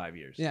least 5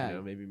 years. Yeah. you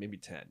know, maybe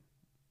 10.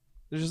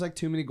 There's just like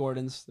too many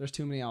Gordons. There's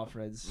too many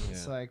Alfreds.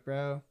 It's Yeah. like,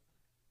 bro.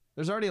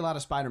 There's already a lot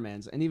of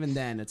Spider-Mans, and even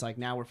then, it's like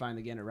now we're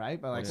finally getting it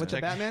right. But like Yeah. with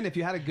the Batman, if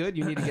you had it good,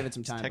 you need to give it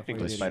some time. before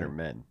Technically you do it.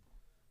 Spider-Man.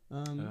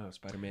 Oh,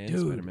 Spider-Man,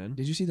 Dude, Spider-Man.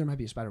 did you see there might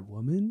be a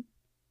Spider-Woman?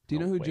 Do you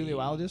No know who Julia way.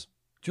 Wilde is?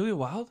 Julia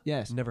Wilde?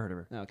 Yes. Never heard of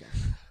her. Okay.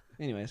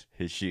 Anyways,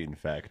 Is she in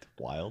fact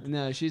wild?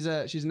 no, she's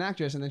an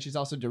actress, and then she's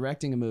also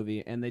directing a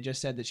movie. And they just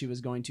said that she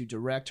was going to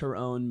direct her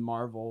own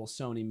Marvel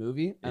Sony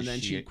movie, and Is then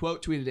she- she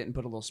quote tweeted it and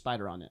put a little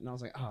spider on it. And I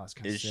was like, oh, it's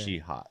kind of Is she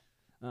hot?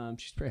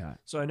 She's pretty hot.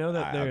 So I know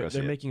that I'll go see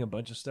they're it. making a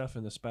bunch of stuff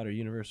in the Spider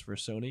Universe for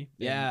Sony. And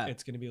Yeah.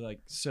 it's gonna be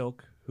like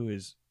Silk, who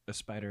is a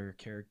Spider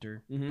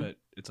character, Mhm. but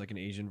it's like an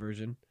Asian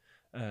version.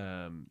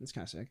 It's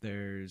kind of sick.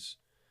 There's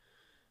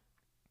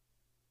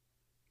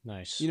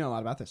nice. You know a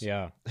lot about this.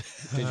 Yeah.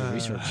 Did your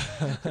research.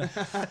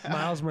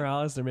 Miles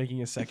Morales. They're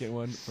making a second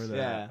one for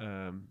that.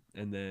 Yeah.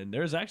 And then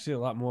there's actually a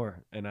lot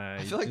more, and I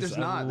feel like there's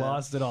not, I've though.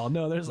 lost it all.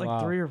 No, there's like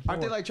Wow. 3 or 4.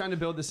 Aren't they like trying to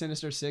build the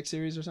Sinister Six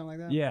series or something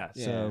like that? Yeah.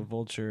 Yeah. So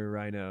Vulture,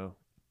 Rhino.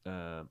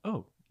 My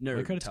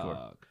credit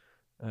score.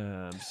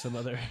 Some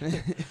other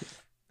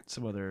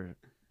some other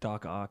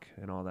Doc Ock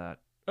and all that.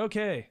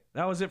 Okay,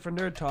 that was it for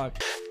Nerd Talk.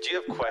 Do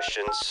you have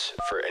questions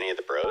for any of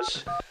the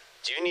bros?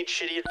 Do you need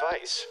shitty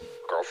advice?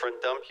 Girlfriend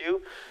dump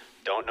you?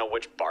 Don't know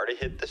which bar to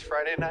hit this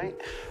Friday night?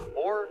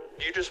 Or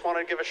you just want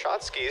to give a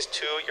shot skis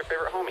to your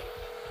favorite homie?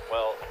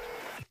 Well,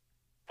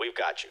 we've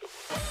got you.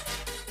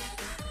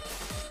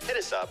 Hit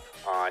us up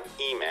on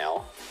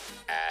email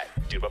at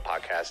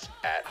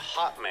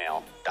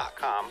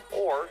dudewhatpodcast@hotmail.com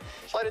or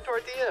slide into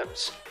our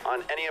DMs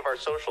on any of our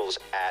socials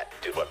at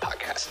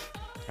dudewhatpodcast.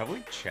 Have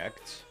we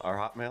checked our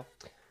Hotmail?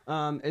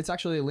 It's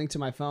actually a link to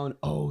my phone.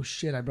 Oh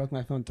shit! I broke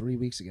my phone 3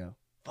 weeks ago,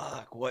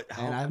 Fuck, what?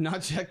 and I have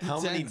not checked the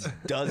How many sends.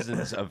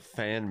 dozens of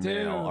fan mail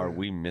Dude. are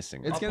we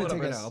missing? It's I'll gonna pull it up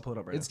take right us. now. I'll pull it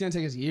up right It's gonna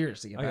take us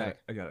years to get I got back. it.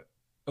 I got it.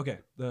 Okay,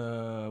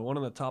 the one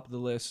on the top of the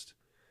list.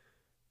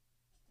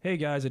 Hey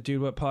guys at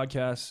Dude What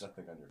Podcast.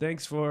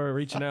 Thanks for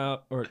reaching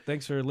out, or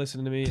thanks for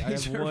listening to me.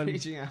 Thanks I have for one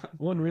reaching out.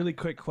 really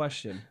quick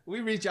question.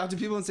 We reach out to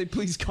people and say,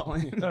 please call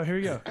in. Oh, here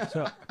we go.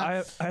 So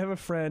I have a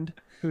friend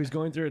who's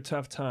going through a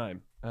tough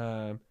time.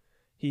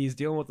 He's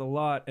dealing with a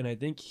lot, and I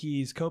think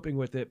he's coping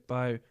with it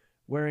by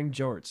wearing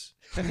jorts.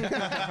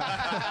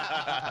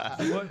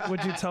 What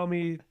would you tell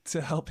me to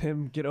help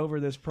him get over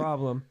this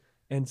problem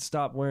and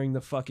stop wearing the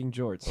fucking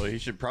jorts? Well, he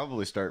should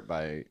probably start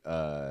by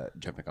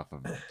jumping off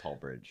of a tall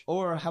bridge.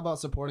 Or how about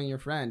supporting your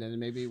friend and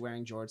maybe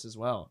wearing jorts as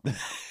well?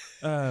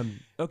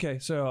 Okay,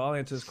 so I'll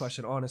answer this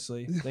question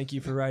honestly. Thank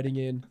you for writing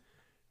in,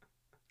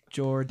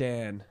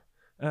 Jordan.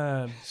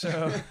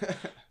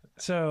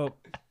 So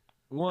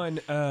one,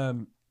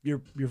 your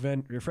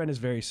friend is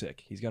very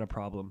sick. He's got a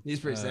problem.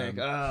 He's pretty sick.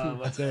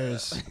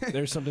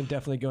 There's something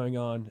definitely going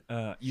on.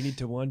 You need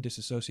to, one,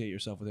 disassociate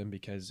yourself with him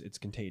because it's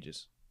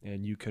contagious,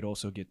 and you could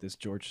also get this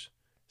George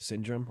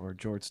syndrome or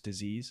George's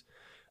disease.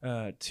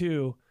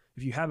 Two,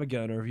 if you have a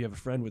gun or if you have a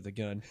friend with a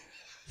gun,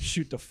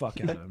 shoot the fuck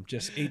out of him.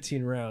 Just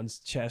 18 rounds,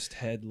 chest,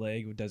 head,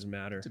 leg, it doesn't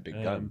matter. It's a big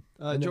gun.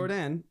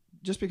 Jordan,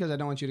 just because I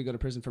don't want you to go to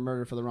prison for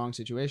murder for the wrong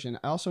situation,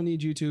 I also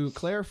need you to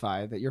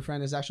clarify that your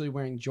friend is actually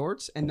wearing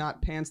jorts and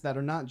not pants that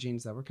are not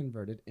jeans that were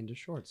converted into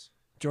shorts.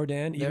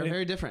 Jordan, They're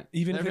very different.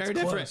 Even They're if it's very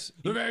different. close,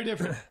 They're very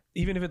different.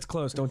 even if it's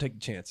close, don't take the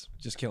chance.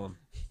 Just kill him.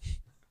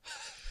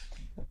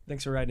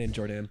 Thanks for writing in,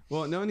 Jordan.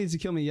 Well, no one needs to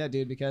kill me yet,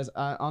 dude, because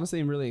I honestly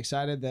am really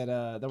excited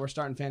that we're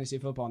starting fantasy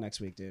football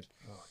next week, dude.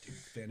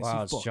 Fantasy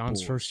Wow, it's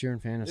John's football. first year in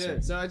fantasy.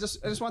 Dude, so I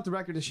just want the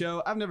record to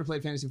show I've never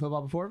played fantasy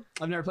football before.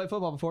 I've never played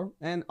football before,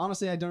 and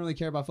honestly, I don't really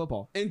care about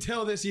football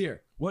until this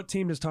year. What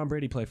team does Tom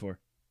Brady play for?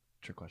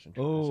 Trick question.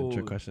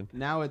 Trick question.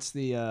 Now it's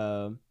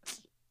the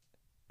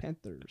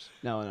Panthers.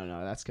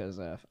 No, that's because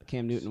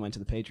Cam Newton went to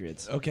the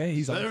Patriots. Okay,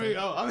 he's on. There we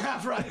go. I'm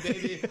half right,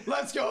 baby.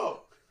 Let's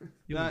go.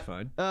 You'll be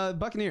fine.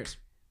 Buccaneers.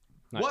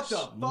 Nice. What the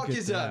fuck at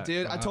is up, that.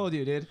 dude? I Wow. told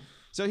you, dude.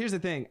 So here's the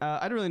thing.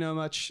 I don't really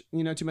know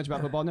too much about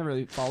football. Never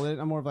really followed it.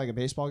 I'm more of like a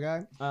baseball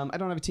guy. I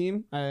don't have a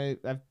team.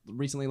 I've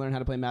recently learned how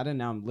to play Madden.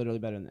 Now I'm literally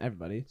better than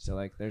everybody. So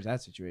like, there's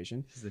that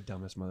situation. He's the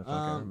dumbest motherfucker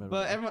I remember.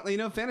 But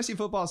everyone, fantasy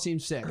football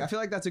seems sick. I feel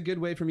like that's a good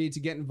way for me to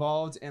get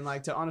involved and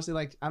like to honestly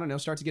I don't know,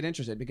 start to get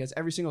interested because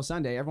every single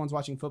Sunday everyone's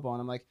watching football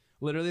and I'm like,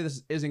 literally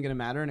this isn't gonna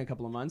matter in a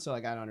couple of months. So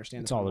like, I don't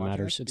understand. It's the all point that of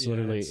watching matters. it. It's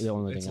literally it's- the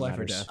only it's thing that life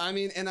or matters. death. I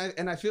mean,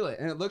 and I feel it,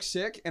 and it looks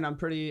sick, and I'm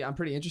pretty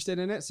interested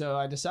in it. So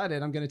I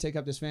decided I'm going to take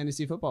up this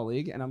fantasy football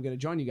league, and I'm going to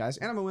join you guys,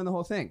 and I'm going to win the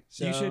whole thing.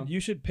 So you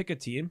should pick a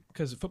team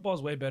because football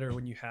is way better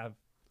when you have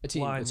a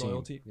team. blind team.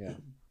 loyalty. Yeah.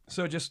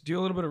 So just do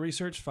a little bit of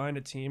research, find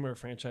a team or a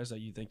franchise that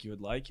you think you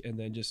would like, and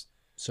then just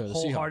So the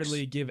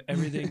wholeheartedly Seahawks. give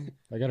everything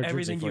I got a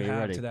everything for you you have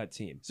ready. to that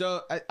team.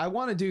 So I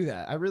want to do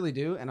that. I really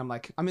do, and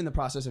I'm in the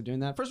process of doing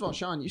that. First of all,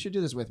 Sean, you should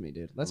do this with me,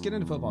 dude. Let's get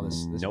into football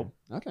this Nope.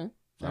 year. Okay.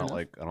 I fair don't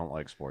enough.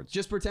 like sports.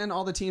 Just pretend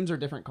all the teams are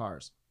different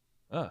cars,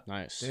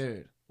 Nice.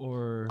 dude.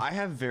 Or I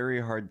have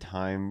very hard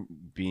time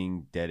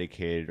being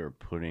dedicated or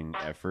putting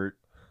effort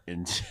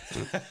into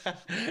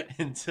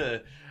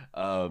into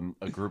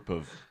a group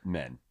of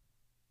men.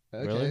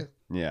 Okay. Really?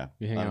 Yeah,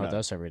 You hang I out don't with know.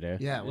 us every day.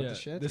 Yeah. What yeah, the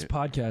shit? this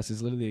podcast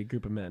is literally a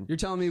group of men. You're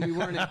telling me we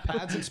weren't in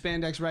pads and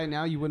spandex right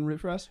now? You wouldn't root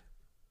for us?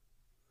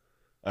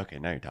 Okay,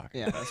 now you're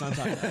talking. Yeah, that's what I'm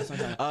talking about. That's what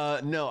I'm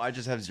talking No, I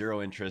just have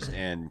zero interest,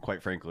 and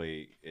quite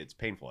frankly, it's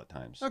painful at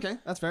times. about. Okay,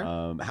 that's fair.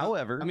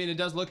 However, I mean, it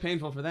does look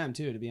painful for them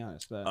too, to be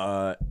honest.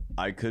 But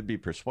I could be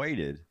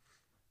persuaded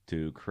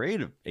to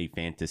create a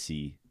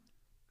fantasy.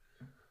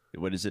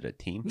 What is it? A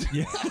team?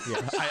 Yeah.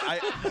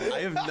 I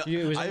have no.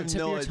 It was I on the have tip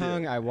no of your idea.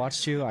 tongue. I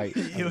watched you. I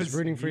was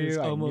rooting for he was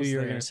you. I knew almost you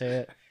were there. going to say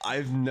it. I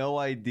have no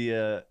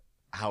idea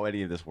how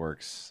any of this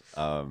works.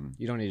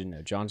 You don't need to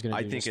know. John's going to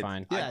I do think just it's.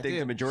 fine. I Yeah, think the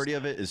dude. majority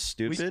of it is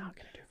stupid.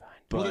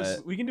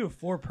 But we can do a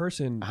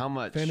 4-person how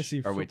much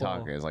fantasy are we football.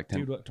 talking? It's like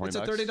 10, Dude, what- 20 it's a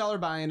bucks? $30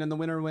 buy-in, and the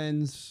winner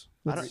wins.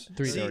 I don't,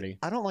 $3.30. see,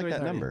 I don't like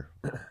that $3.30. number.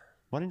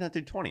 Why didn't I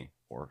do 20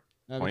 or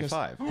Because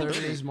 25? 30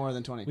 is more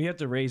than 20. We have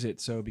to raise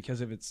it so because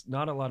if it's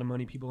not a lot of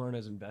money, people aren't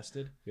as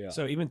invested. Yeah.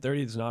 So even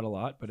 30 is not a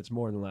lot, but it's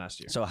more than last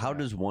year. So how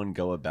does one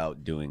go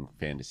about doing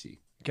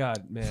fantasy?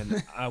 God,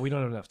 man, we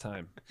don't have enough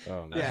time.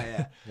 Oh,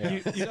 man.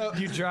 Yeah.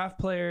 You draft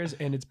players,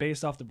 and it's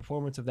based off the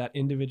performance of that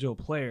individual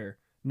player,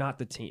 not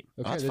the team.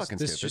 Okay, That's this fucking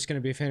is stupid. just going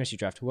to be a fantasy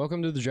draft.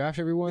 Welcome to the draft,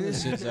 everyone.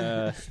 This is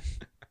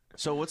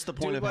So what's the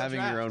point Dude, of what having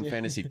draft? your own Yeah.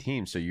 fantasy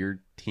team? So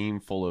your team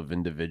full of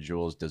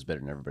individuals does better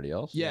than everybody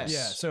else? Yes. Yeah.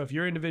 So if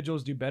your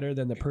individuals do better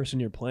than the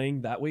person you're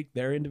playing that week,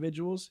 their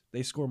individuals,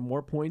 they score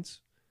more points,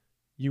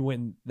 you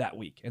win that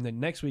week. And then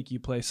next week you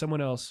play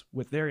someone else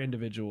with their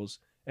individuals,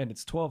 and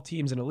it's 12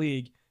 teams in a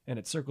league, and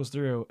it circles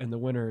through, and the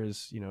winner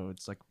is,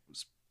 it's like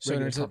so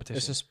regular it's competition.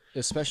 just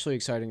especially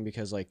exciting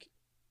because like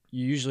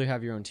you usually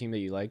have your own team that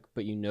you like,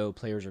 but you know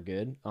players are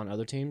good on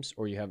other teams,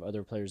 or you have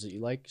other players that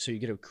you like, so you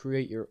get to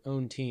create your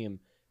own team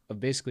of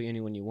basically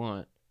anyone you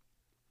want.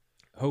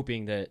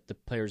 hoping that the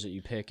players that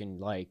you pick and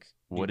like.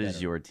 do What is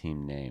better. your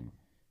team name?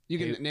 You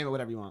can name it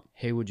whatever you want.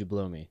 Hey, would you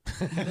blow me?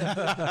 That's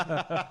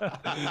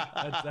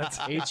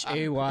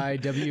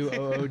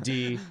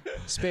HAYWOOD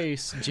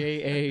space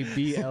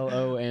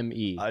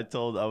JABLOME.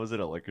 I was at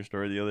a liquor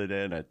store the other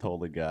day and I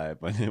told a guy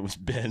my name was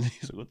Ben.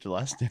 He's like, "What's your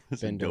last name?" I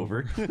said, Ben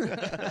Dover.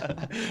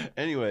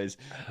 Anyways,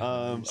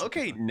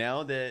 okay.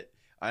 Now that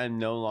I'm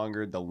no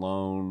longer the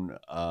lone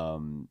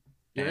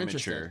You're amateur,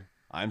 interested.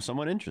 I'm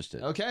somewhat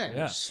interested. Okay.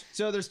 Yeah.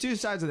 So there's two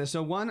sides of this.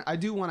 So one, I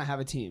do want to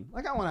have a team.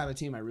 Like I want to have a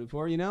team I root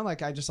for, you know?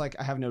 Like I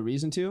have no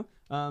reason to.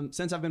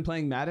 Since I've been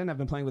playing Madden, I've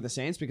been playing with the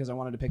Saints because I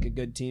wanted to pick a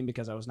good team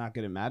because I was not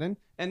good at Madden.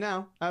 And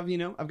now I've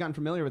gotten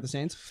familiar with the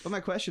Saints. But my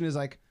question is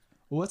like,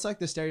 what's like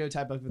the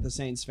stereotype of the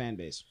Saints fan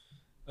base?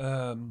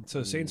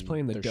 So Saints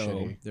playing the They're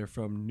Dome. shitty. They're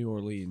from New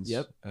Orleans.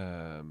 Yep.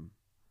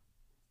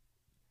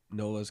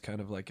 NOLA's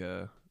kind of like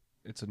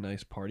it's a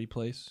nice party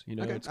place. You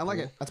know, Okay, it's I like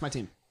cool. it. That's my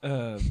team.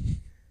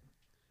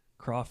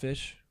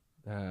 Crawfish.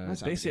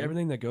 sounds Basically good.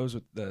 everything that goes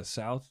with the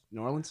South.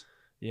 New Orleans?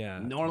 Yeah.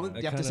 New Orleans?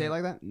 You have to say it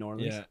like that? New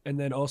Orleans? Yeah. And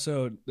then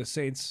also the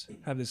Saints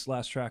have this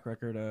last track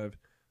record of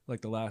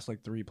like the last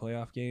like 3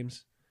 playoff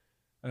games.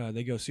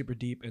 They go super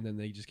deep and then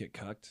they just get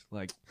cucked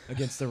like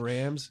against the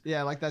Rams.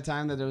 Yeah, like that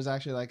time that there was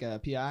actually like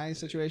a PI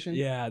situation.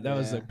 Yeah, that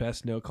was Yeah. the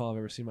best no call I've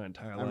ever seen in my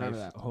entire life. remember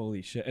that.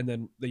 Holy shit. And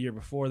then the year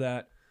before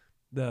that,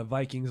 the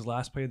Vikings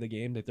last play of the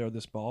game, they throw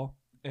this ball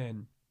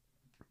and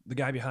the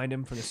guy behind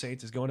him for the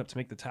Saints is going up to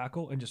make the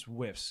tackle and just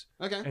whiffs.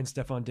 Okay. And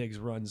Stephon Diggs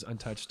runs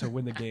untouched to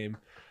win the game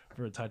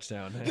for a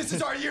touchdown. This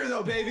is our year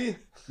though, baby.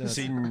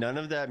 See, none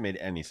of that made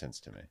any sense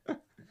to me. I have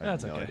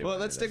That's okay. idea Well,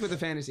 what let's it stick is. with the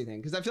fantasy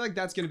thing because I feel like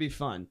that's going to be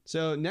fun.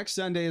 So next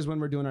Sunday is when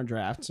we're doing our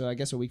draft. So I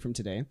guess a week from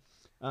today.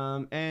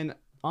 And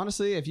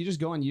honestly, if you just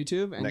go on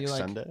YouTube and Next you like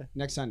Sunday?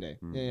 next Sunday,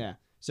 yeah.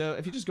 So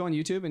if you just go on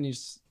YouTube and you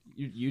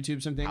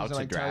YouTube some things How that to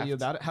like tell you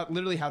draft? about it,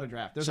 literally how to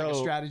draft. There's like a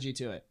So- strategy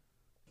to it.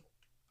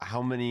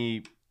 How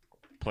many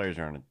players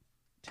are on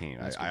a team?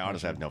 That's a good I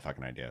honestly have no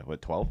fucking idea.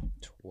 What, 12?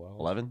 12.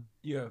 11?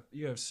 You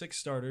have 6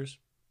 starters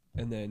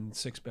and then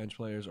 6 bench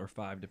players or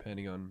 5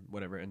 depending on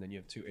whatever, and then you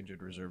have 2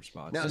 injured reserve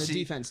spots. And a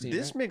defense team,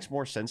 This right? makes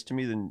more sense to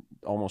me than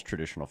almost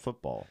traditional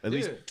football. At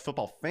least Dude.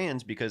 football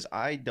fans, because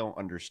I don't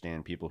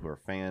understand people who are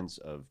fans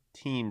of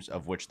teams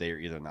of which they are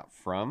either not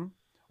from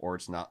or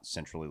it's not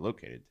centrally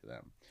located to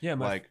them. Yeah,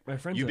 my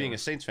friend's you being a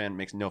Saints fan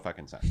makes no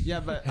fucking sense.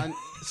 Yeah, but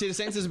see, the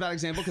Saints is a bad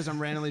example because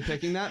I'm randomly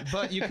picking that.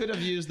 But you could have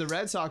used the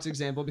Red Sox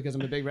example because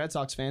I'm a big Red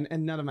Sox fan,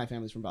 and none of my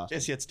family's from Boston.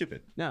 Yes, yeah, it's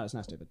stupid. No, it's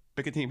not stupid.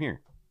 Pick a team here.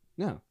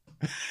 No.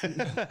 I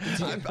mean,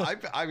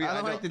 I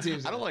don't like the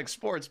teams. I don't like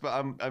sports, but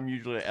I'm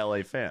usually an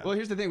LA fan. Well,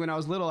 here's the thing. When I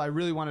was little, I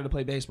really wanted to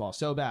play baseball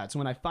so bad. So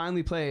when I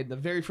finally played, the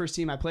very first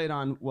team I played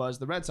on was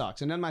the Red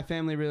Sox. And then my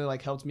family really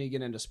like helped me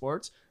get into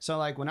sports. So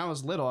like when I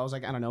was little, I was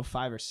like, I don't know,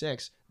 5 or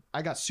 6.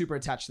 I got super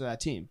attached to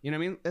that team. You know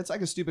what I mean? It's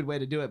like a stupid way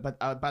to do it. But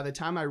by the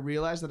time I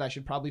realized that I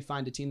should probably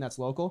find a team that's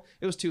local,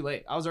 it was too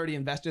late. I was already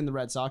invested in the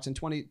Red Sox. In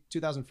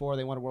 2004,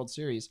 they won a World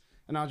Series.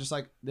 And I was just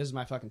like, this is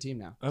my fucking team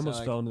now. I almost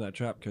So, like, fell into that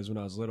trap because when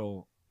I was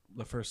little,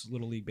 the first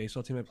little league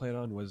baseball team I played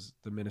on was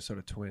the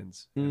Minnesota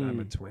Twins, and I'm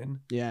a twin.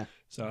 Yeah.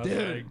 So I was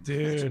Dude. like,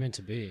 It's dude, meant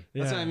to be.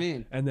 That's what I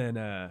mean. And then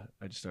I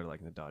just started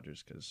liking the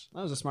Dodgers because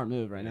That was a smart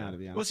move right now, to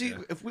be honest. Well, see,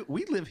 if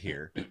we live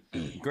here,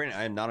 granted,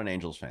 I am not an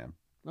Angels fan.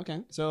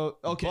 Okay. So,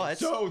 okay. But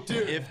so,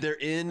 dude. if they're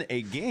in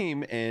a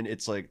game and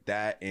it's like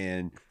that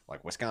in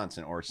like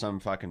Wisconsin or some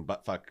fucking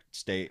buttfuck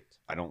state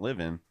I don't live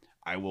in,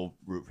 I will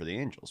root for the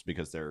Angels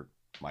because they're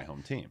my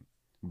home team.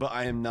 But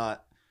I am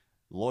not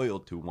loyal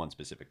to one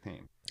specific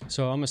team.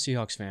 So I'm a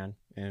Seahawks fan,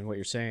 and what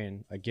you're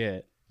saying, I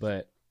get,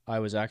 but I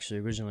was actually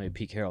originally a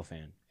Pete Carroll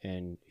fan,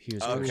 and he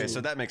was Okay, coaching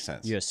so that makes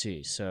sense.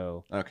 USC.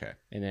 So, Okay.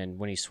 and then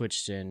when he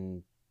switched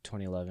in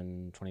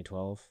 2011,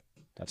 2012,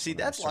 that's See,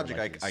 when I that's started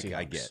logic liking the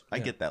I Seahawks. get. I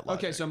get that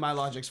logic. Okay, so my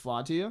logic's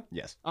flawed to you?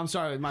 Yes. I'm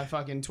sorry, my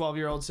fucking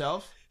 12-year-old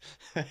self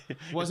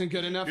wasn't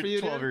good enough for you,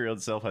 Your dude?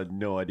 12-year-old self had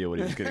no idea what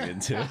he was getting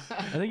into.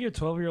 I think your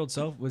 12-year-old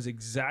self was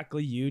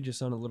exactly you,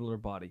 just on a littler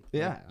body.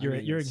 Yeah, Like, I your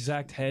mean, your it's-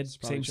 exact head,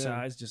 probably same true.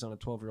 size, just on a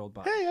 12-year-old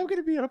body. Hey, I'm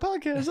going to be on a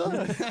podcast.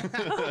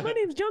 Oh, my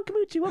name's John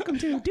Camucci. Welcome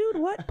to Dude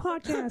What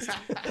Podcast.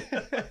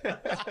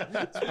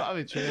 It's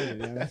probably true, to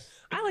be honest.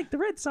 I like the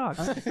Red Sox.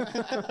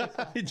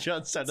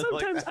 John sounded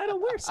Sometimes like I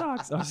don't wear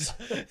socks.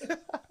 that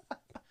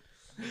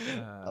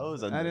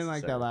was I didn't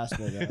like that last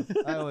bit,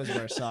 though. I always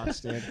wear socks,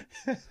 dude.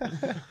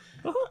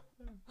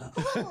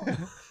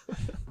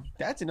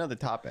 That's another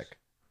topic.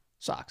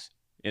 Socks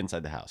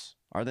inside the house.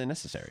 Are they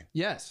necessary?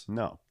 Yes.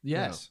 No.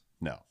 Yes.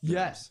 No.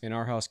 Yes. In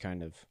our house,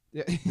 kind of.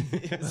 Yeah.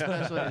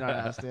 Especially in our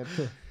house, dude.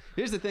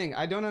 Here's the thing.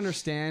 I don't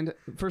understand.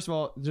 First of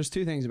all, there's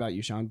 2 things about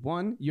you, Sean.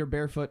 One, you're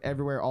barefoot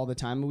everywhere all the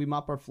time. We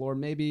mop our floor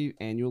maybe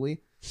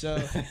annually.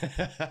 So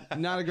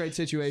not a great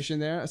situation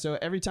there. So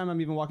every time I'm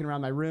even walking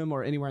around my room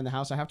or anywhere in the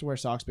house, I have to wear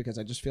socks because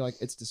I just feel like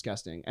it's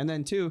disgusting. And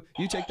then 2,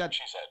 you take that.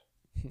 She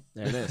said.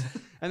 There it is.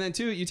 And then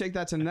 2, you take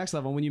that to the next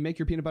level. When you make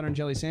your peanut butter and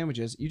jelly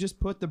sandwiches, you just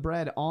put the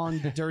bread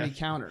on the dirty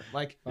counter.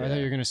 Like, I thought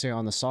you were gonna say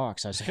on the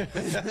socks. I was like,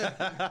 and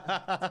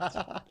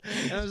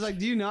I was like,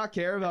 do you not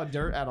care about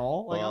dirt at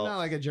all? Like, Well- I'm not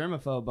like a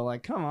germaphobe, but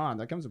like, come on,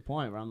 there comes a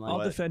point where I'm like, I'll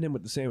defend him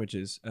with the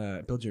sandwiches.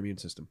 Build your immune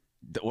system.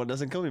 What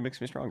doesn't kill me makes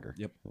me stronger.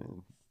 Yep.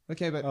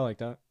 okay, but I like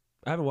that.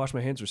 I haven't washed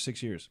my hands for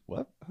 6 years.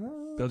 What?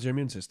 Builds your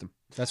immune system.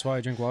 That's why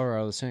I drink water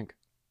out of the sink.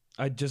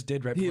 I just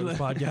did right before the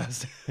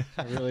podcast.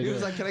 I really he do.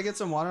 was like, can I get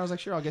some water? I was like,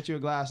 sure, I'll get you a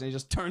glass. And he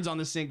just turns on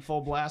the sink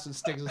full blast and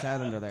sticks his head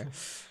under there.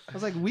 I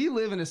was like, we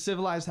live in a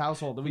civilized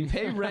household that we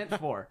pay rent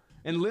for.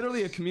 And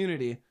literally a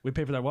community. We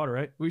pay for that water,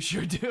 right? We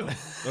sure do.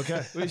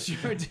 Okay. We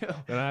sure do.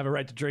 Then I have a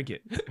right to drink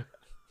it.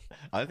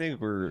 I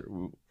think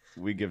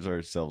we give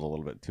ourselves a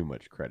little bit too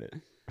much credit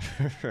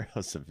for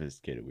how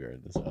sophisticated we are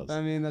in this house.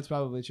 I mean, that's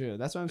probably true.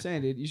 That's what I'm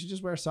saying, dude. You should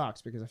just wear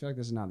socks because I feel like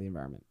this is not the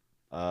environment.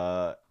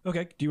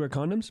 Okay. Do you wear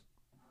condoms?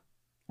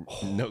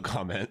 No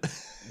comment.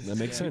 That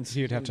makes sense.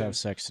 You'd have to have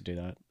sex to do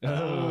that.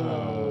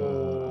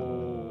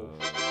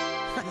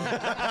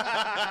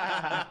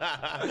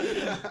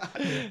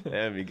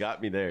 Damn, you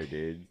got me there,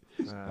 dude.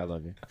 I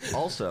love you.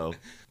 Also,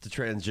 to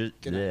transition.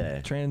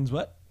 Trans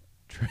what?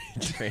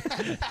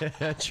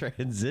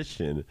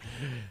 Transition.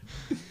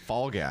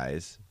 Fall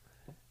Guys.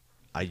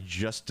 I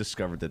just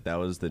discovered that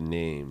was the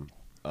name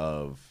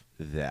of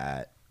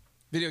that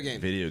Video game.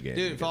 video game.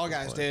 Dude, Fall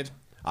Guys, dude.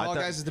 I Fall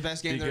thought- Guys is the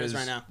best game there is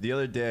because right now. The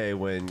other day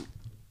when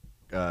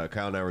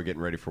Kyle and I were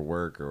getting ready for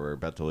work or we're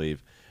about to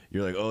leave,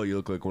 you're like, "Oh, you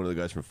look like one of the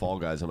guys from Fall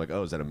Guys." I'm like,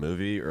 "Oh, is that a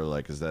movie or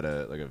like is that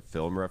a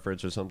film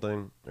reference or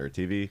something or a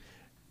TV?"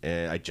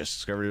 And I just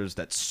discovered it was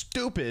that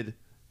stupid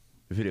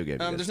video game. you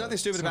guys There's play. nothing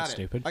stupid not about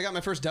stupid. it. I got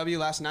my first W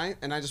last night,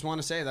 and I just want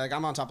to say that like,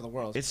 I'm on top of the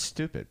world. It's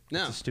stupid.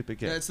 no, It's a stupid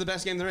game. It's the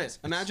best game there is.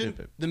 Imagine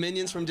stupid. the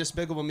minions from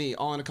Despicable Me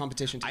all in a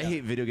competition I together.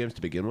 hate video games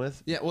to begin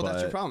with. Yeah, well,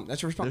 that's your but problem.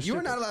 That's your problem. they're You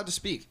are not stupid. allowed to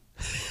speak.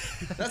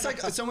 That's like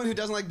someone who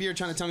doesn't like beer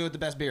trying to tell me what the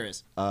best beer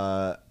is.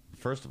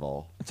 First of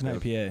all, It's an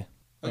IPA.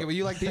 Okay, well,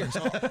 you like beer,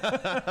 so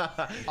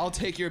I'll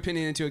take your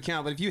opinion into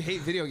account. But if you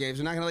hate video games,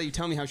 I'm not going to let you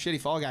tell me how shitty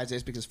Fall Guys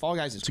is because Fall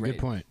Guys is It's a great.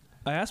 good point.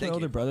 I asked my Thank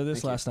older you. brother this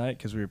Thank you. last night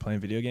because we were playing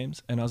video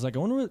games, and I was like, I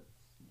wonder what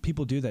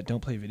people do that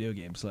don't play video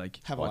games. Like,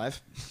 Have a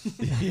life.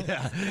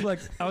 like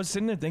I was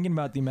sitting there thinking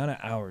about the amount of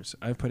hours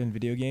I've put in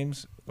video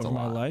games over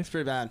my It's life.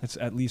 pretty bad. It's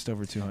at least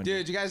over 200.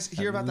 Dude, did you guys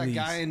hear At about that least.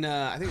 guy in,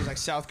 I think it was like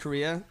South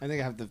Korea? I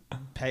think I have the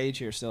page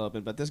here still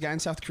open, but this guy in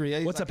South Korea.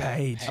 he's What's like a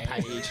page? A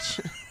page.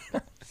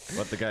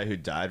 what, the guy who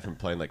died from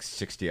playing like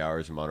 60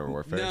 hours of Modern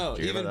Warfare? No,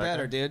 Do you even remember that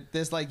better, guy? dude.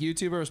 This like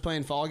YouTuber was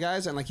playing Fall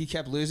Guys and like he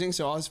kept losing,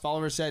 so all his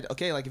followers said,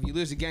 "Okay, like if you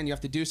lose again, you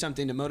have to do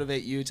something to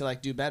motivate you to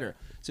like do better."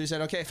 So he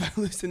said, "Okay, if I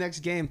lose the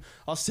next game,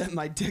 I'll set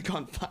my dick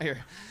on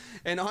fire."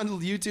 And on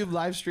YouTube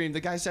live stream,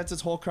 the guy sets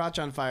his whole crotch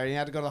on fire, and he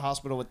had to go to the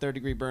hospital with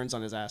 3rd-degree burns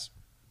on his ass.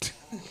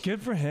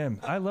 Good for him.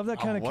 I love that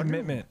kind I of wonder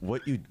commitment.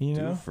 What you You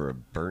do know? for a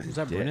burnt Is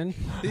that dick. Brennan?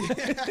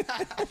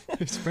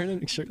 Is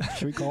Brennan? Should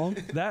we call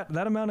him?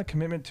 That amount of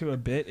commitment to a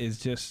bit is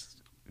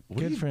just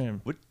good for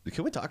him.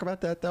 Can we talk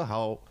about that though?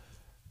 How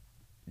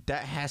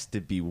that has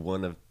to be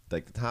one of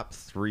like the top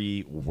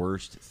 3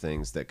 worst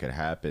things that could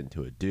happen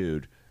to a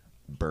dude: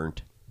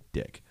 burnt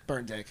dick.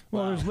 Burnt dick.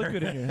 Well, there's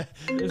liquid in here.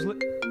 There's What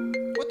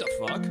the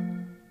fuck?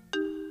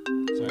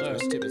 Sorry,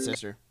 that's my stupid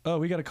sister. oh,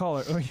 we got a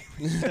caller. Oh,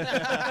 Is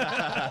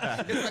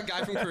that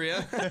guy from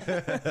Korea?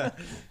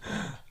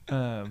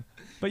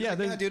 but yeah, Yeah,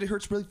 there's, dude, it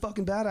hurts really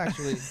fucking bad,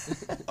 actually.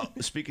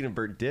 Speaking of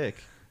burnt dick,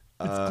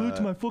 it's glued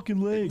to my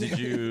fucking leg. did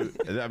you?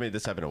 I mean,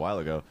 this happened a while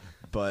ago,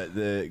 but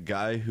the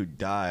guy who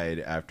died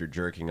after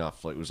jerking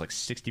off like it was like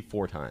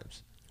 64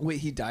 times. Wait,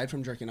 he died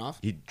from jerking off?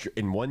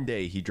 In one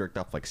day he jerked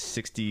off like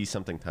 60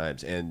 something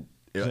times, and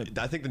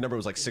I think the number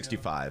was like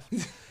 65.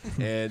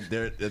 And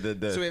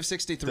So we have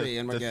 63,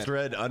 and we're the good.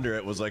 thread under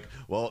it was like,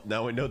 well,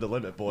 now we know the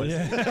limit, boys.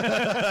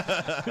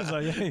 Yeah. It's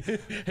like, hey,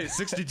 Hey,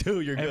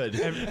 62, you're good.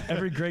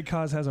 every great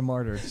cause has a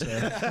martyr. So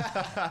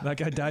that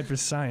guy died for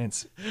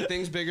science.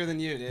 Things bigger than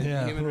you, dude.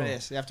 Yeah, The human cool.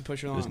 race. You have to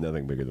push it There's on.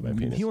 nothing bigger than my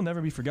penis. He will never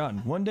be forgotten.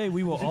 One day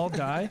we will all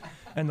die,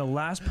 and the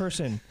last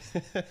person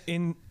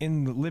in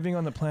living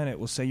on the planet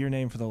will say your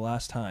name for the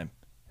last time,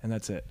 and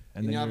that's it.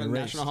 And You then have you're a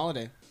erased. national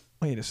holiday.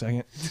 Wait a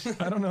second.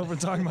 I don't know if we're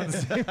talking about the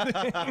same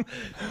thing. I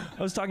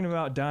was talking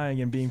about dying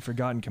and being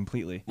forgotten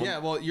completely. Yeah,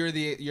 well, you're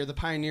the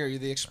pioneer. You're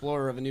the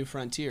explorer of a new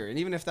frontier. And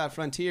even if that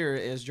frontier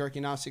is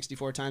jerking off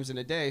 64 times in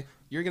a day,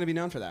 you're going to be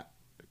known for that,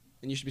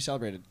 and you should be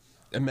celebrated.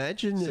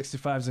 Imagine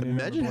 65's a new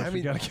number, Imagine boy.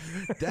 having Forgot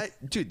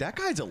that, dude. That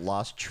guy's a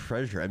lost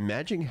treasure.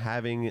 Imagine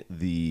having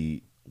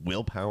the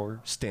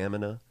willpower,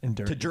 stamina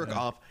Endurance, to jerk yeah.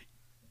 off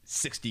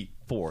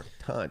 64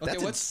 times. Okay,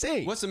 That's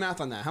insane. What's the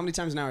math on that? How many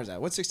times an hour is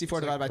that? What's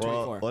 64 divided by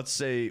 24? well, let's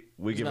say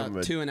we give about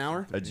him 2 an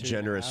hour. a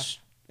generous.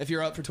 If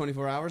you're up for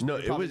 24 hours, No,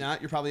 you're it probably was-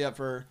 not. You're probably up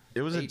for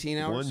It was 18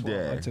 hours. one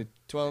day. I'd say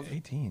 12.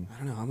 18. I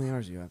don't know how many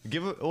hours are you up.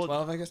 Give it well,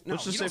 12, I guess. No,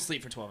 let's you just don't say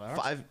sleep for 12 hours.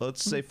 5.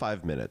 Let's say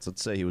 5 minutes.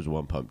 Let's say he was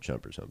one pump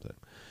chump or something.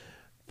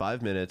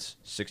 5 minutes,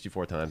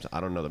 64 times. I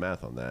don't know the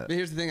math on that. But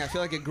here's the thing: I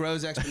feel like it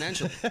grows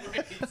exponentially.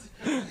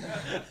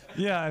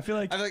 Yeah, I feel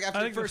like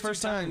after the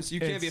first two times, you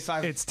can't be a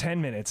 5. It's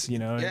 10 minutes, you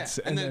know. Yeah,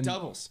 and then it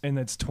doubles. And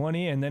it's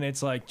 20, and then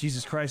it's like,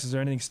 Jesus Christ, is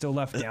there anything still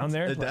left down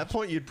there? At that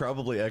point, you'd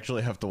probably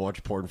actually have to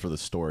watch porn for the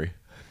story.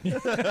 He's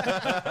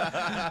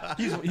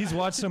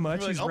watched so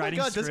much. He's oh my writing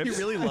God, does scripts.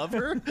 he really love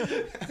her?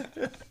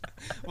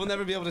 We'll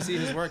never be able to see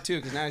his work too,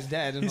 because now he's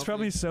dead. And He's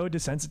probably so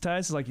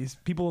desensitized. Like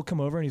people will come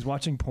over and he's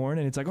watching porn,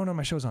 and it's like, oh no,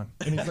 my show's on.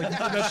 And he's like,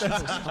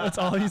 that's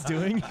all he's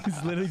doing.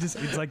 He's literally just,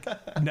 it's like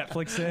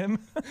Netflix to him.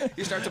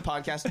 he starts a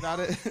podcast about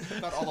it,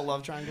 about all the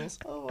love triangles.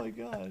 Oh my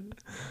God.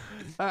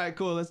 All right,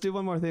 cool. Let's do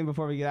one more thing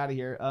before we get out of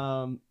here.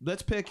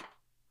 Let's pick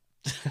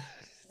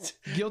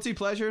guilty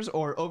pleasures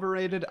or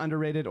overrated,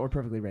 underrated, or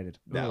perfectly rated.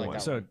 That one.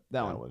 So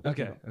That one.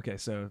 okay.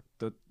 So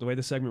the way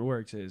the segment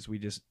works is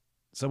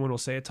someone will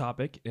say a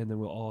topic, and then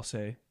we'll all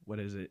say, what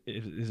is it?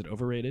 Is it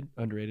overrated,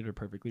 underrated, or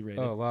perfectly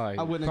rated? Oh wow!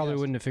 I wouldn't have probably guessed.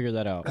 wouldn't have figured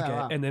that out. Okay,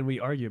 wow. and then we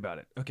argue about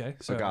it. Okay,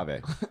 so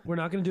Agave. we're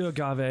not gonna do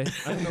agave.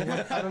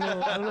 I don't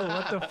know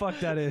what the fuck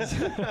that is.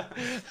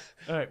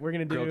 All right, we're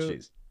gonna do Grilled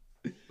cheese.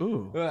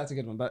 Ooh, Oh, that's a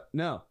good one. But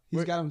no,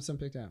 he's got him some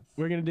picked out.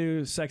 we're gonna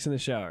do sex in the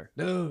shower.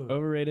 No.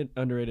 Overrated,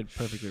 underrated,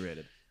 perfectly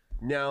rated.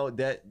 Now,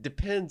 that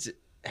depends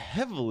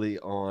heavily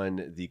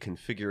on the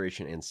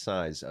configuration and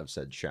size of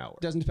said shower.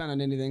 Doesn't depend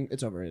on anything.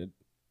 It's overrated.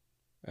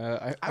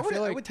 I I would,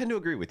 feel I like would tend to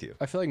agree with you.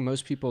 I feel like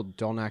most people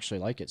don't actually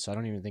like it, so I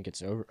don't even think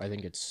it's over. I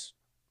think it's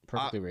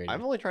perfectly rated.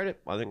 I've only tried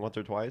it, I think, once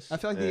or twice. I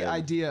feel like the and-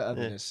 idea of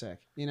it is sick,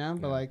 you know?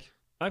 But like,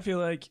 I feel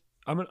like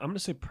I'm gonna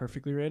say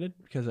perfectly rated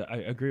because I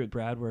agree with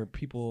Brad where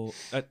people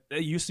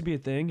it used to be a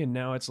thing and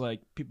now it's like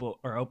people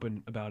are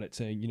open about it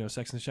saying, you know,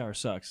 sex in the shower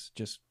sucks,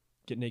 just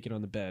get naked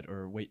on the bed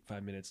or wait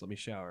 5 minutes, let me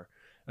shower.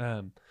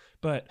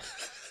 But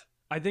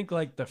I think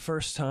like the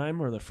first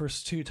time or the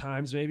first 2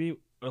 times maybe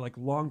or like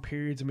long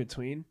periods in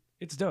between,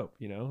 it's dope,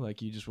 you know,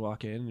 like you just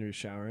walk in and you're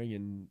showering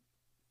and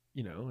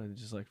you know, and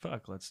it's just like,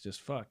 fuck, let's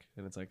just fuck.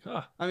 And it's like,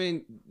 I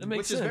mean, That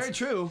makes which is sense. very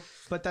true,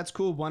 but that's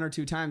cool 1 or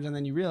 2 times. And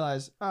then you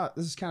realize, oh,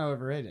 this is kind of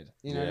overrated.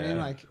 You know what I mean?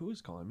 Yeah. Like, who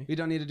is calling me? you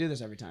don't need to do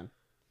this every time.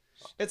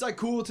 It's like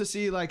cool to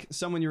see like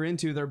someone you're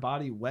into, their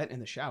body wet in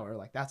the shower.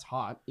 Like that's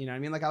hot. You know what I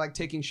mean? Like I like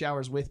taking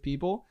showers with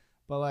people,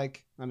 but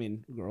like, I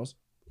mean, girls.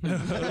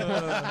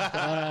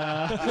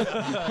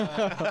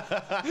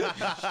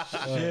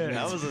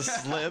 That was a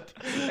slip.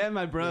 And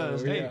my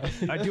bros. Hey,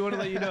 I do want to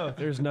let you know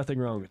there's nothing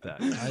wrong with that.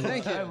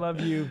 Thank you. I love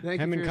you.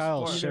 Thank Him you and for your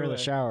Kyle support. share the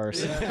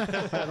showers. I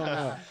don't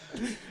know.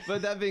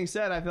 But that being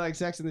said, I feel like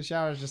sex in the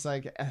shower is just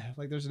like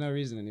there's no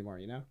reason anymore,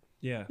 you know?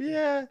 Yeah.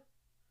 Yeah.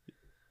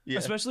 Yeah.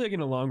 Especially like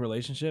in a long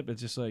relationship,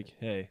 it's just like,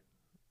 hey,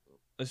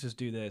 let's just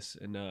do this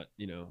and not,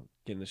 you know,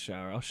 get in the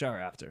shower. I'll shower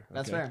after.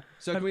 That's okay? fair.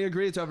 So can we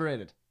agree it's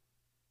overrated?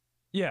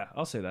 Yeah,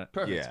 I'll say that.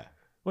 Perfect. Yeah.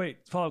 Wait,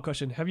 follow-up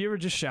question. Have you ever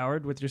just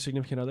showered with your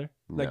significant other?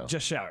 Like No.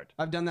 just showered?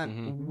 I've done that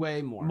Mhm.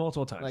 way more.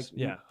 Multiple times. Like,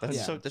 yeah.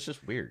 That's Yeah. that's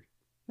just weird.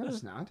 No,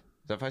 it's not.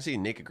 So if I see a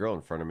naked girl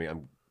in front of me,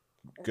 I'm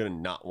gonna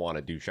not want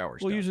to do shower Well,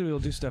 stuff. usually we'll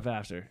do stuff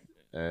after.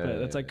 But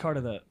that's like part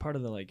of the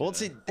like Well,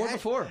 see, Or that,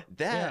 before.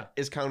 that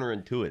is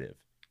counterintuitive.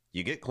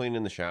 You get clean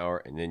in the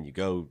shower and then you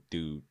go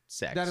do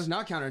sex. That is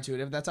not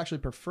counterintuitive. That's actually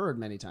preferred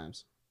many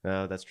times.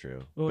 No, that's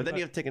true. Well, but then I-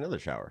 you have to take another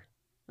shower,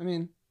 I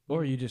mean,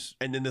 or you just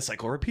and then the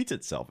cycle repeats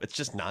itself. It's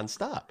just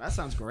nonstop. that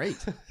sounds great.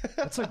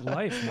 that's like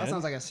life, man. That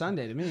sounds like a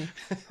Sunday to me.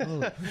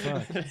 Holy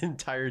fuck. An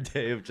entire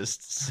day of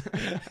just.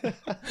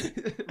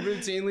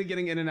 Routinely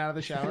getting in and out of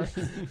the shower.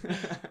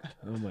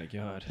 Oh my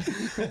god.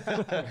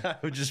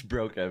 I just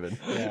broke Evan.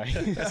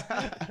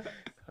 Yeah.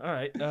 All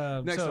right.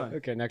 Next so one.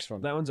 Okay, next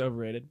one. That one's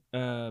overrated.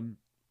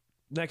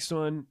 Next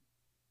one.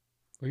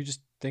 Were you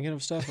just thinking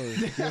of stuff or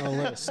you on a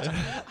list? I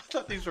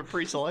thought these were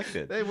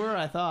pre-selected. They were,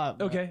 I thought.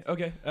 but-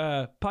 Okay.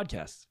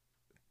 Podcasts.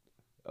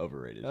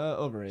 Overrated.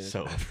 Overrated.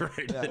 So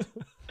overrated.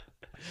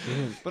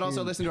 Yeah. But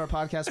also listen to our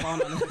podcast.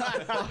 Follow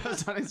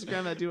us on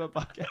Instagram at Do a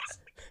Podcast.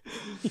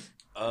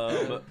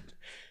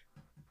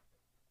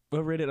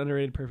 Overrated,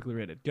 underrated, perfectly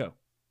rated. Go.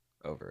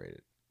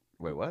 Overrated.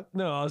 Wait, what?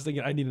 No, I was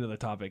thinking I need another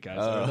topic, guys.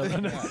 Oh. He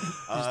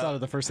just thought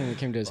of the first thing that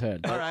came to his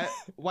head. All right.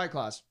 White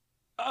Claws.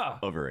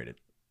 Overrated.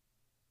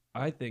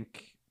 I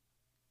think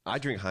I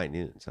drink high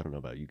noons. I don't know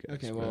about you guys.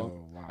 Okay, but well,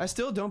 Oh, wow. I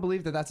still don't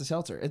believe that that's a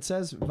seltzer. It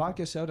says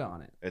vodka soda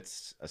on it.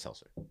 it's a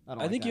seltzer.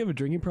 I think you have a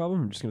drinking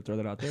problem. I'm just gonna throw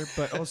that out there.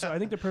 But also, I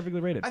think they're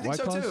perfectly rated. I think White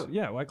so, Claws, too.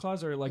 Yeah, White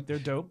Claws are like they're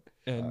dope,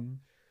 and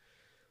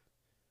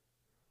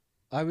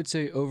I would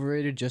say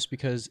overrated just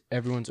because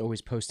everyone's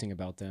always posting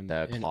about them.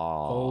 That and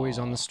claw. always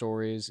on the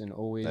stories and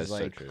always That's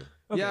like so true.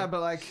 Yeah,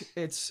 but like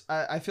it's.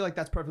 I feel like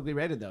that's perfectly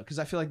rated though, because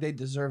I feel like they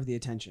deserve the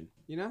attention.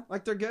 You know,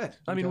 like they're good.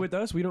 I mean, with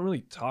us, we don't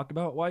really talk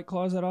about White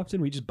Claws that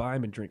often. We just buy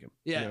them and drink them.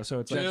 Yeah. You know, so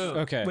it's True. like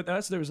okay. with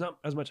us, there was not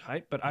as much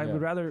hype. But I Yeah.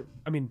 would rather.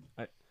 I mean,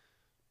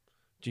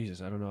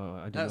 Jesus, I don't know.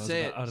 I didn't know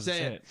Say I was it. about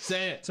to Say it.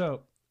 Say it.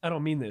 So I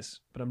don't mean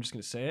this, but I'm just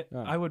gonna say it. Oh.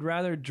 I would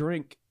rather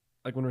drink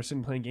like when we're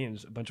sitting playing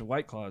games a bunch of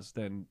White Claws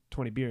than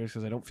 20 beers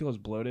because I don't feel as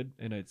bloated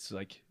and it's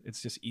like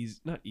It's just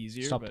not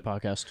easier. Stop but the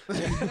podcast.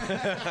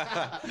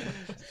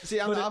 See,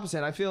 I'm the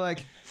opposite. I feel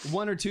like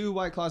 1 or 2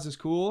 White Claws is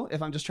cool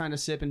if I'm just trying to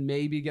sip and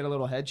maybe get a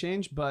little head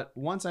change. But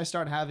once I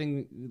start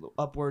having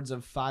upwards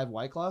of 5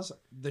 White Claws,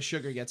 the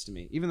sugar gets to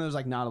me. Even though there's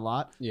like not a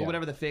lot, Yeah. but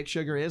whatever the fake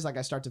sugar is, like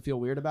I start to feel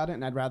weird about it,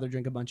 and I'd rather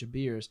drink a bunch of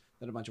beers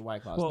than a bunch of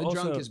White Claws. Well, the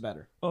drunk also- is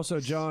better. Also,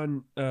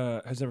 John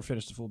has never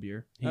finished a full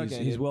beer. He's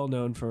Okay, he's dude. well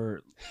known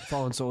for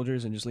fallen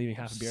soldiers and just leaving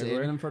half a beer Saving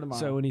everywhere. them for tomorrow.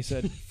 So when he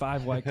said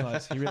 5 White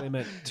Claws, he really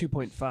meant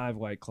 2.5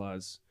 White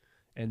Claws,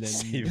 and then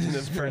Saving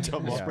them for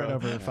tomorrow. spread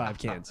over 5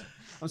 cans.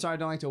 I'm sorry, I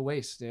don't like to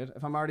waste, dude.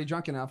 If I'm already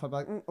drunk enough, I'll be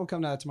like, we'll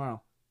come to that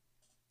tomorrow.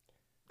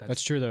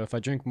 That's true though. If I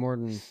drink more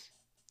than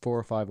 4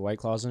 or 5 White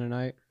Claws in a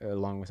night,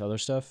 along with other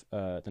stuff,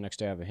 the next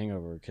day I have a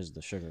hangover because of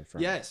the sugar.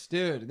 From Yes,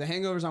 dude. The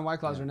hangovers on White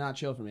Claws are not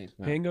chill for me.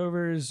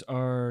 Hangovers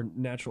are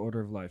natural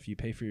order of life. You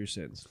pay for your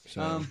sins.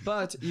 So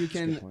But you a good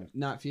can point.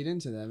 not feed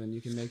into them, and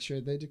you can make sure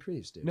they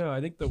decrease, dude. no,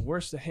 I think the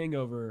worse the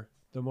hangover,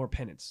 the more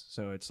penance.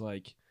 So it's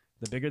like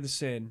the bigger the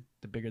sin,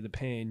 the bigger the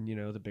pain. You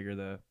know, the bigger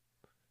the.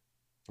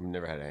 I've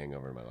never had a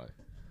hangover in my life.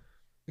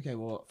 Okay,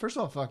 well, first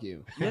of all, fuck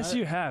you. Yes,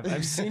 you have.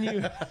 I've seen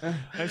you.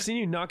 I've seen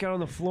you knock out on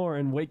the floor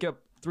and wake up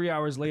 3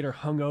 hours later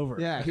hungover.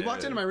 Yeah, he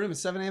walked into my room at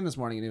 7 a.m. this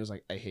morning, and he was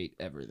like, I hate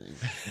everything.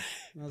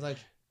 And I was like,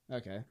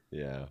 okay.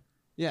 Yeah.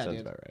 Yeah, Sounds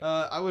dude. about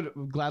right. I would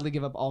gladly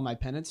give up all my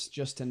penance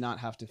just to not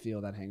have to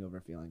feel that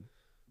hangover feeling.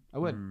 I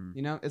would.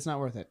 You know, it's not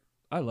worth it.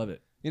 I love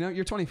it. You know,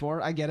 you're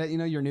 24. I get it. You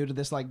know, you're new to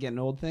this, like, getting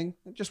old thing.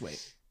 Just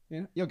wait.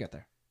 You know, you'll get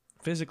there.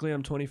 Physically,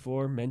 I'm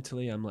 24.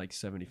 Mentally, I'm like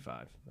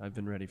 75. I've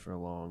been ready for a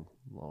long,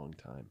 long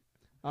time.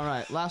 All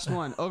right, last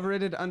one.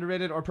 Overrated,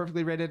 underrated, or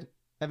perfectly rated?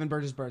 Evan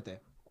Burge's birthday.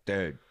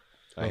 Dude,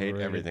 I hate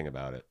Overrated. everything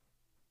about it.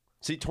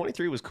 See,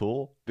 23 was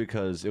cool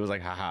because it was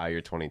like, haha, you're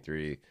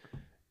 23.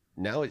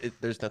 Now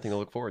there's nothing to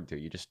look forward to.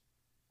 You just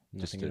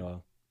Nothing do- at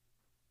all.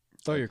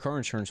 Oh, your car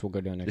insurance will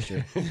go down next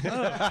year.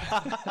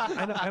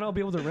 and I'll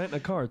be able to rent a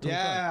car. at 25.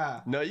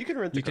 Yeah. No, you can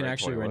rent the You can car at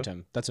actually 21. rent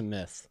them. That's a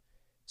myth.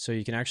 So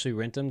you can actually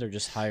rent them. They're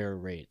just higher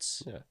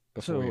rates. Yeah.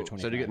 Before So- you're So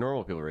 25. to get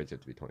normal people rates, you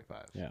have to be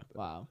 25. Yeah.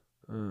 Wow.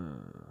 I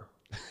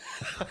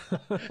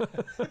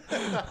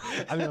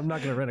mean, I'm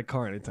not going to rent a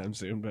car anytime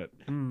soon, but.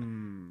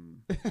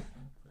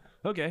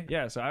 Okay,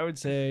 yeah. So I would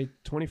say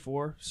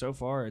 24 so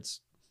far.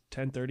 It's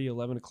 10:30,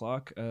 11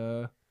 o'clock.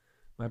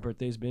 My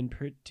birthday's been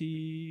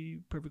pretty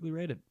perfectly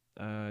rated.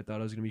 I thought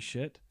it was going to be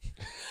shit.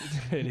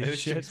 It is It's your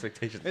shit.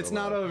 expectations. It's are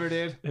not low. over,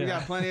 dude. We Yeah.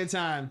 got plenty of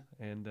time.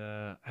 And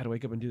I had to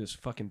wake up and do this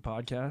fucking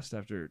podcast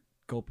after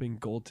gulping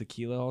gold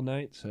tequila all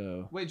night.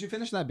 So, Wait, did you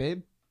finish that,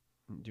 babe?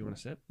 do you want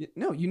to sip?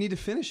 No, you need to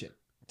finish it.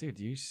 Dude,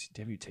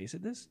 have you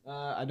tasted this?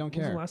 I don't When was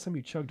the care. last time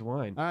you chugged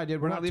wine? All right,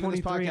 dude. We're not leaving this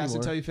 23 podcast anymore.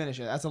 until you finish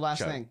it. That's the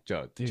last thing.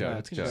 Chug, Dude, chug,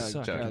 it's gonna chug,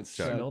 suck. chug, Yeah, chug, it's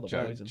smell the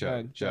chug, poison.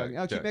 chug, chug,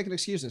 Oh, keep chug. making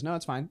excuses. No,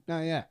 it's fine.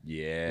 No, yeah.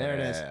 Yeah. There it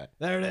is.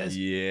 There it is.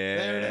 Yeah.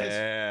 There it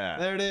is.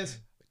 There it is.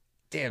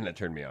 Damn, that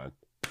turned me on.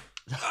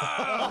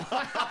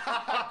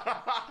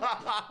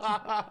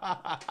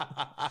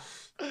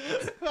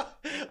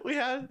 We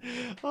had.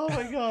 Oh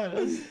my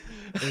god.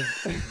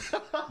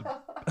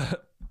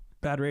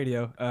 Bad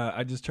radio.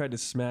 I just tried to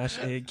smash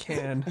a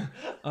can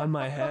on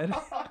my head.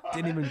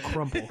 Didn't even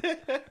crumple.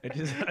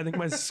 I think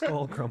my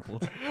skull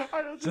crumpled.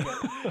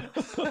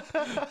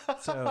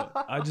 So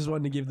I just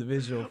wanted to give the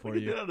visual for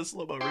Get you. on a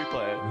slow mo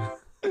replay.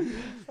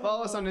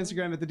 Follow us on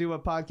Instagram at the Do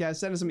What Podcast.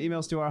 Send us some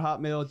emails to our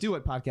Hotmail,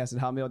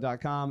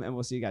 dowhatpodcast@hotmail.com, and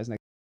we'll see you guys next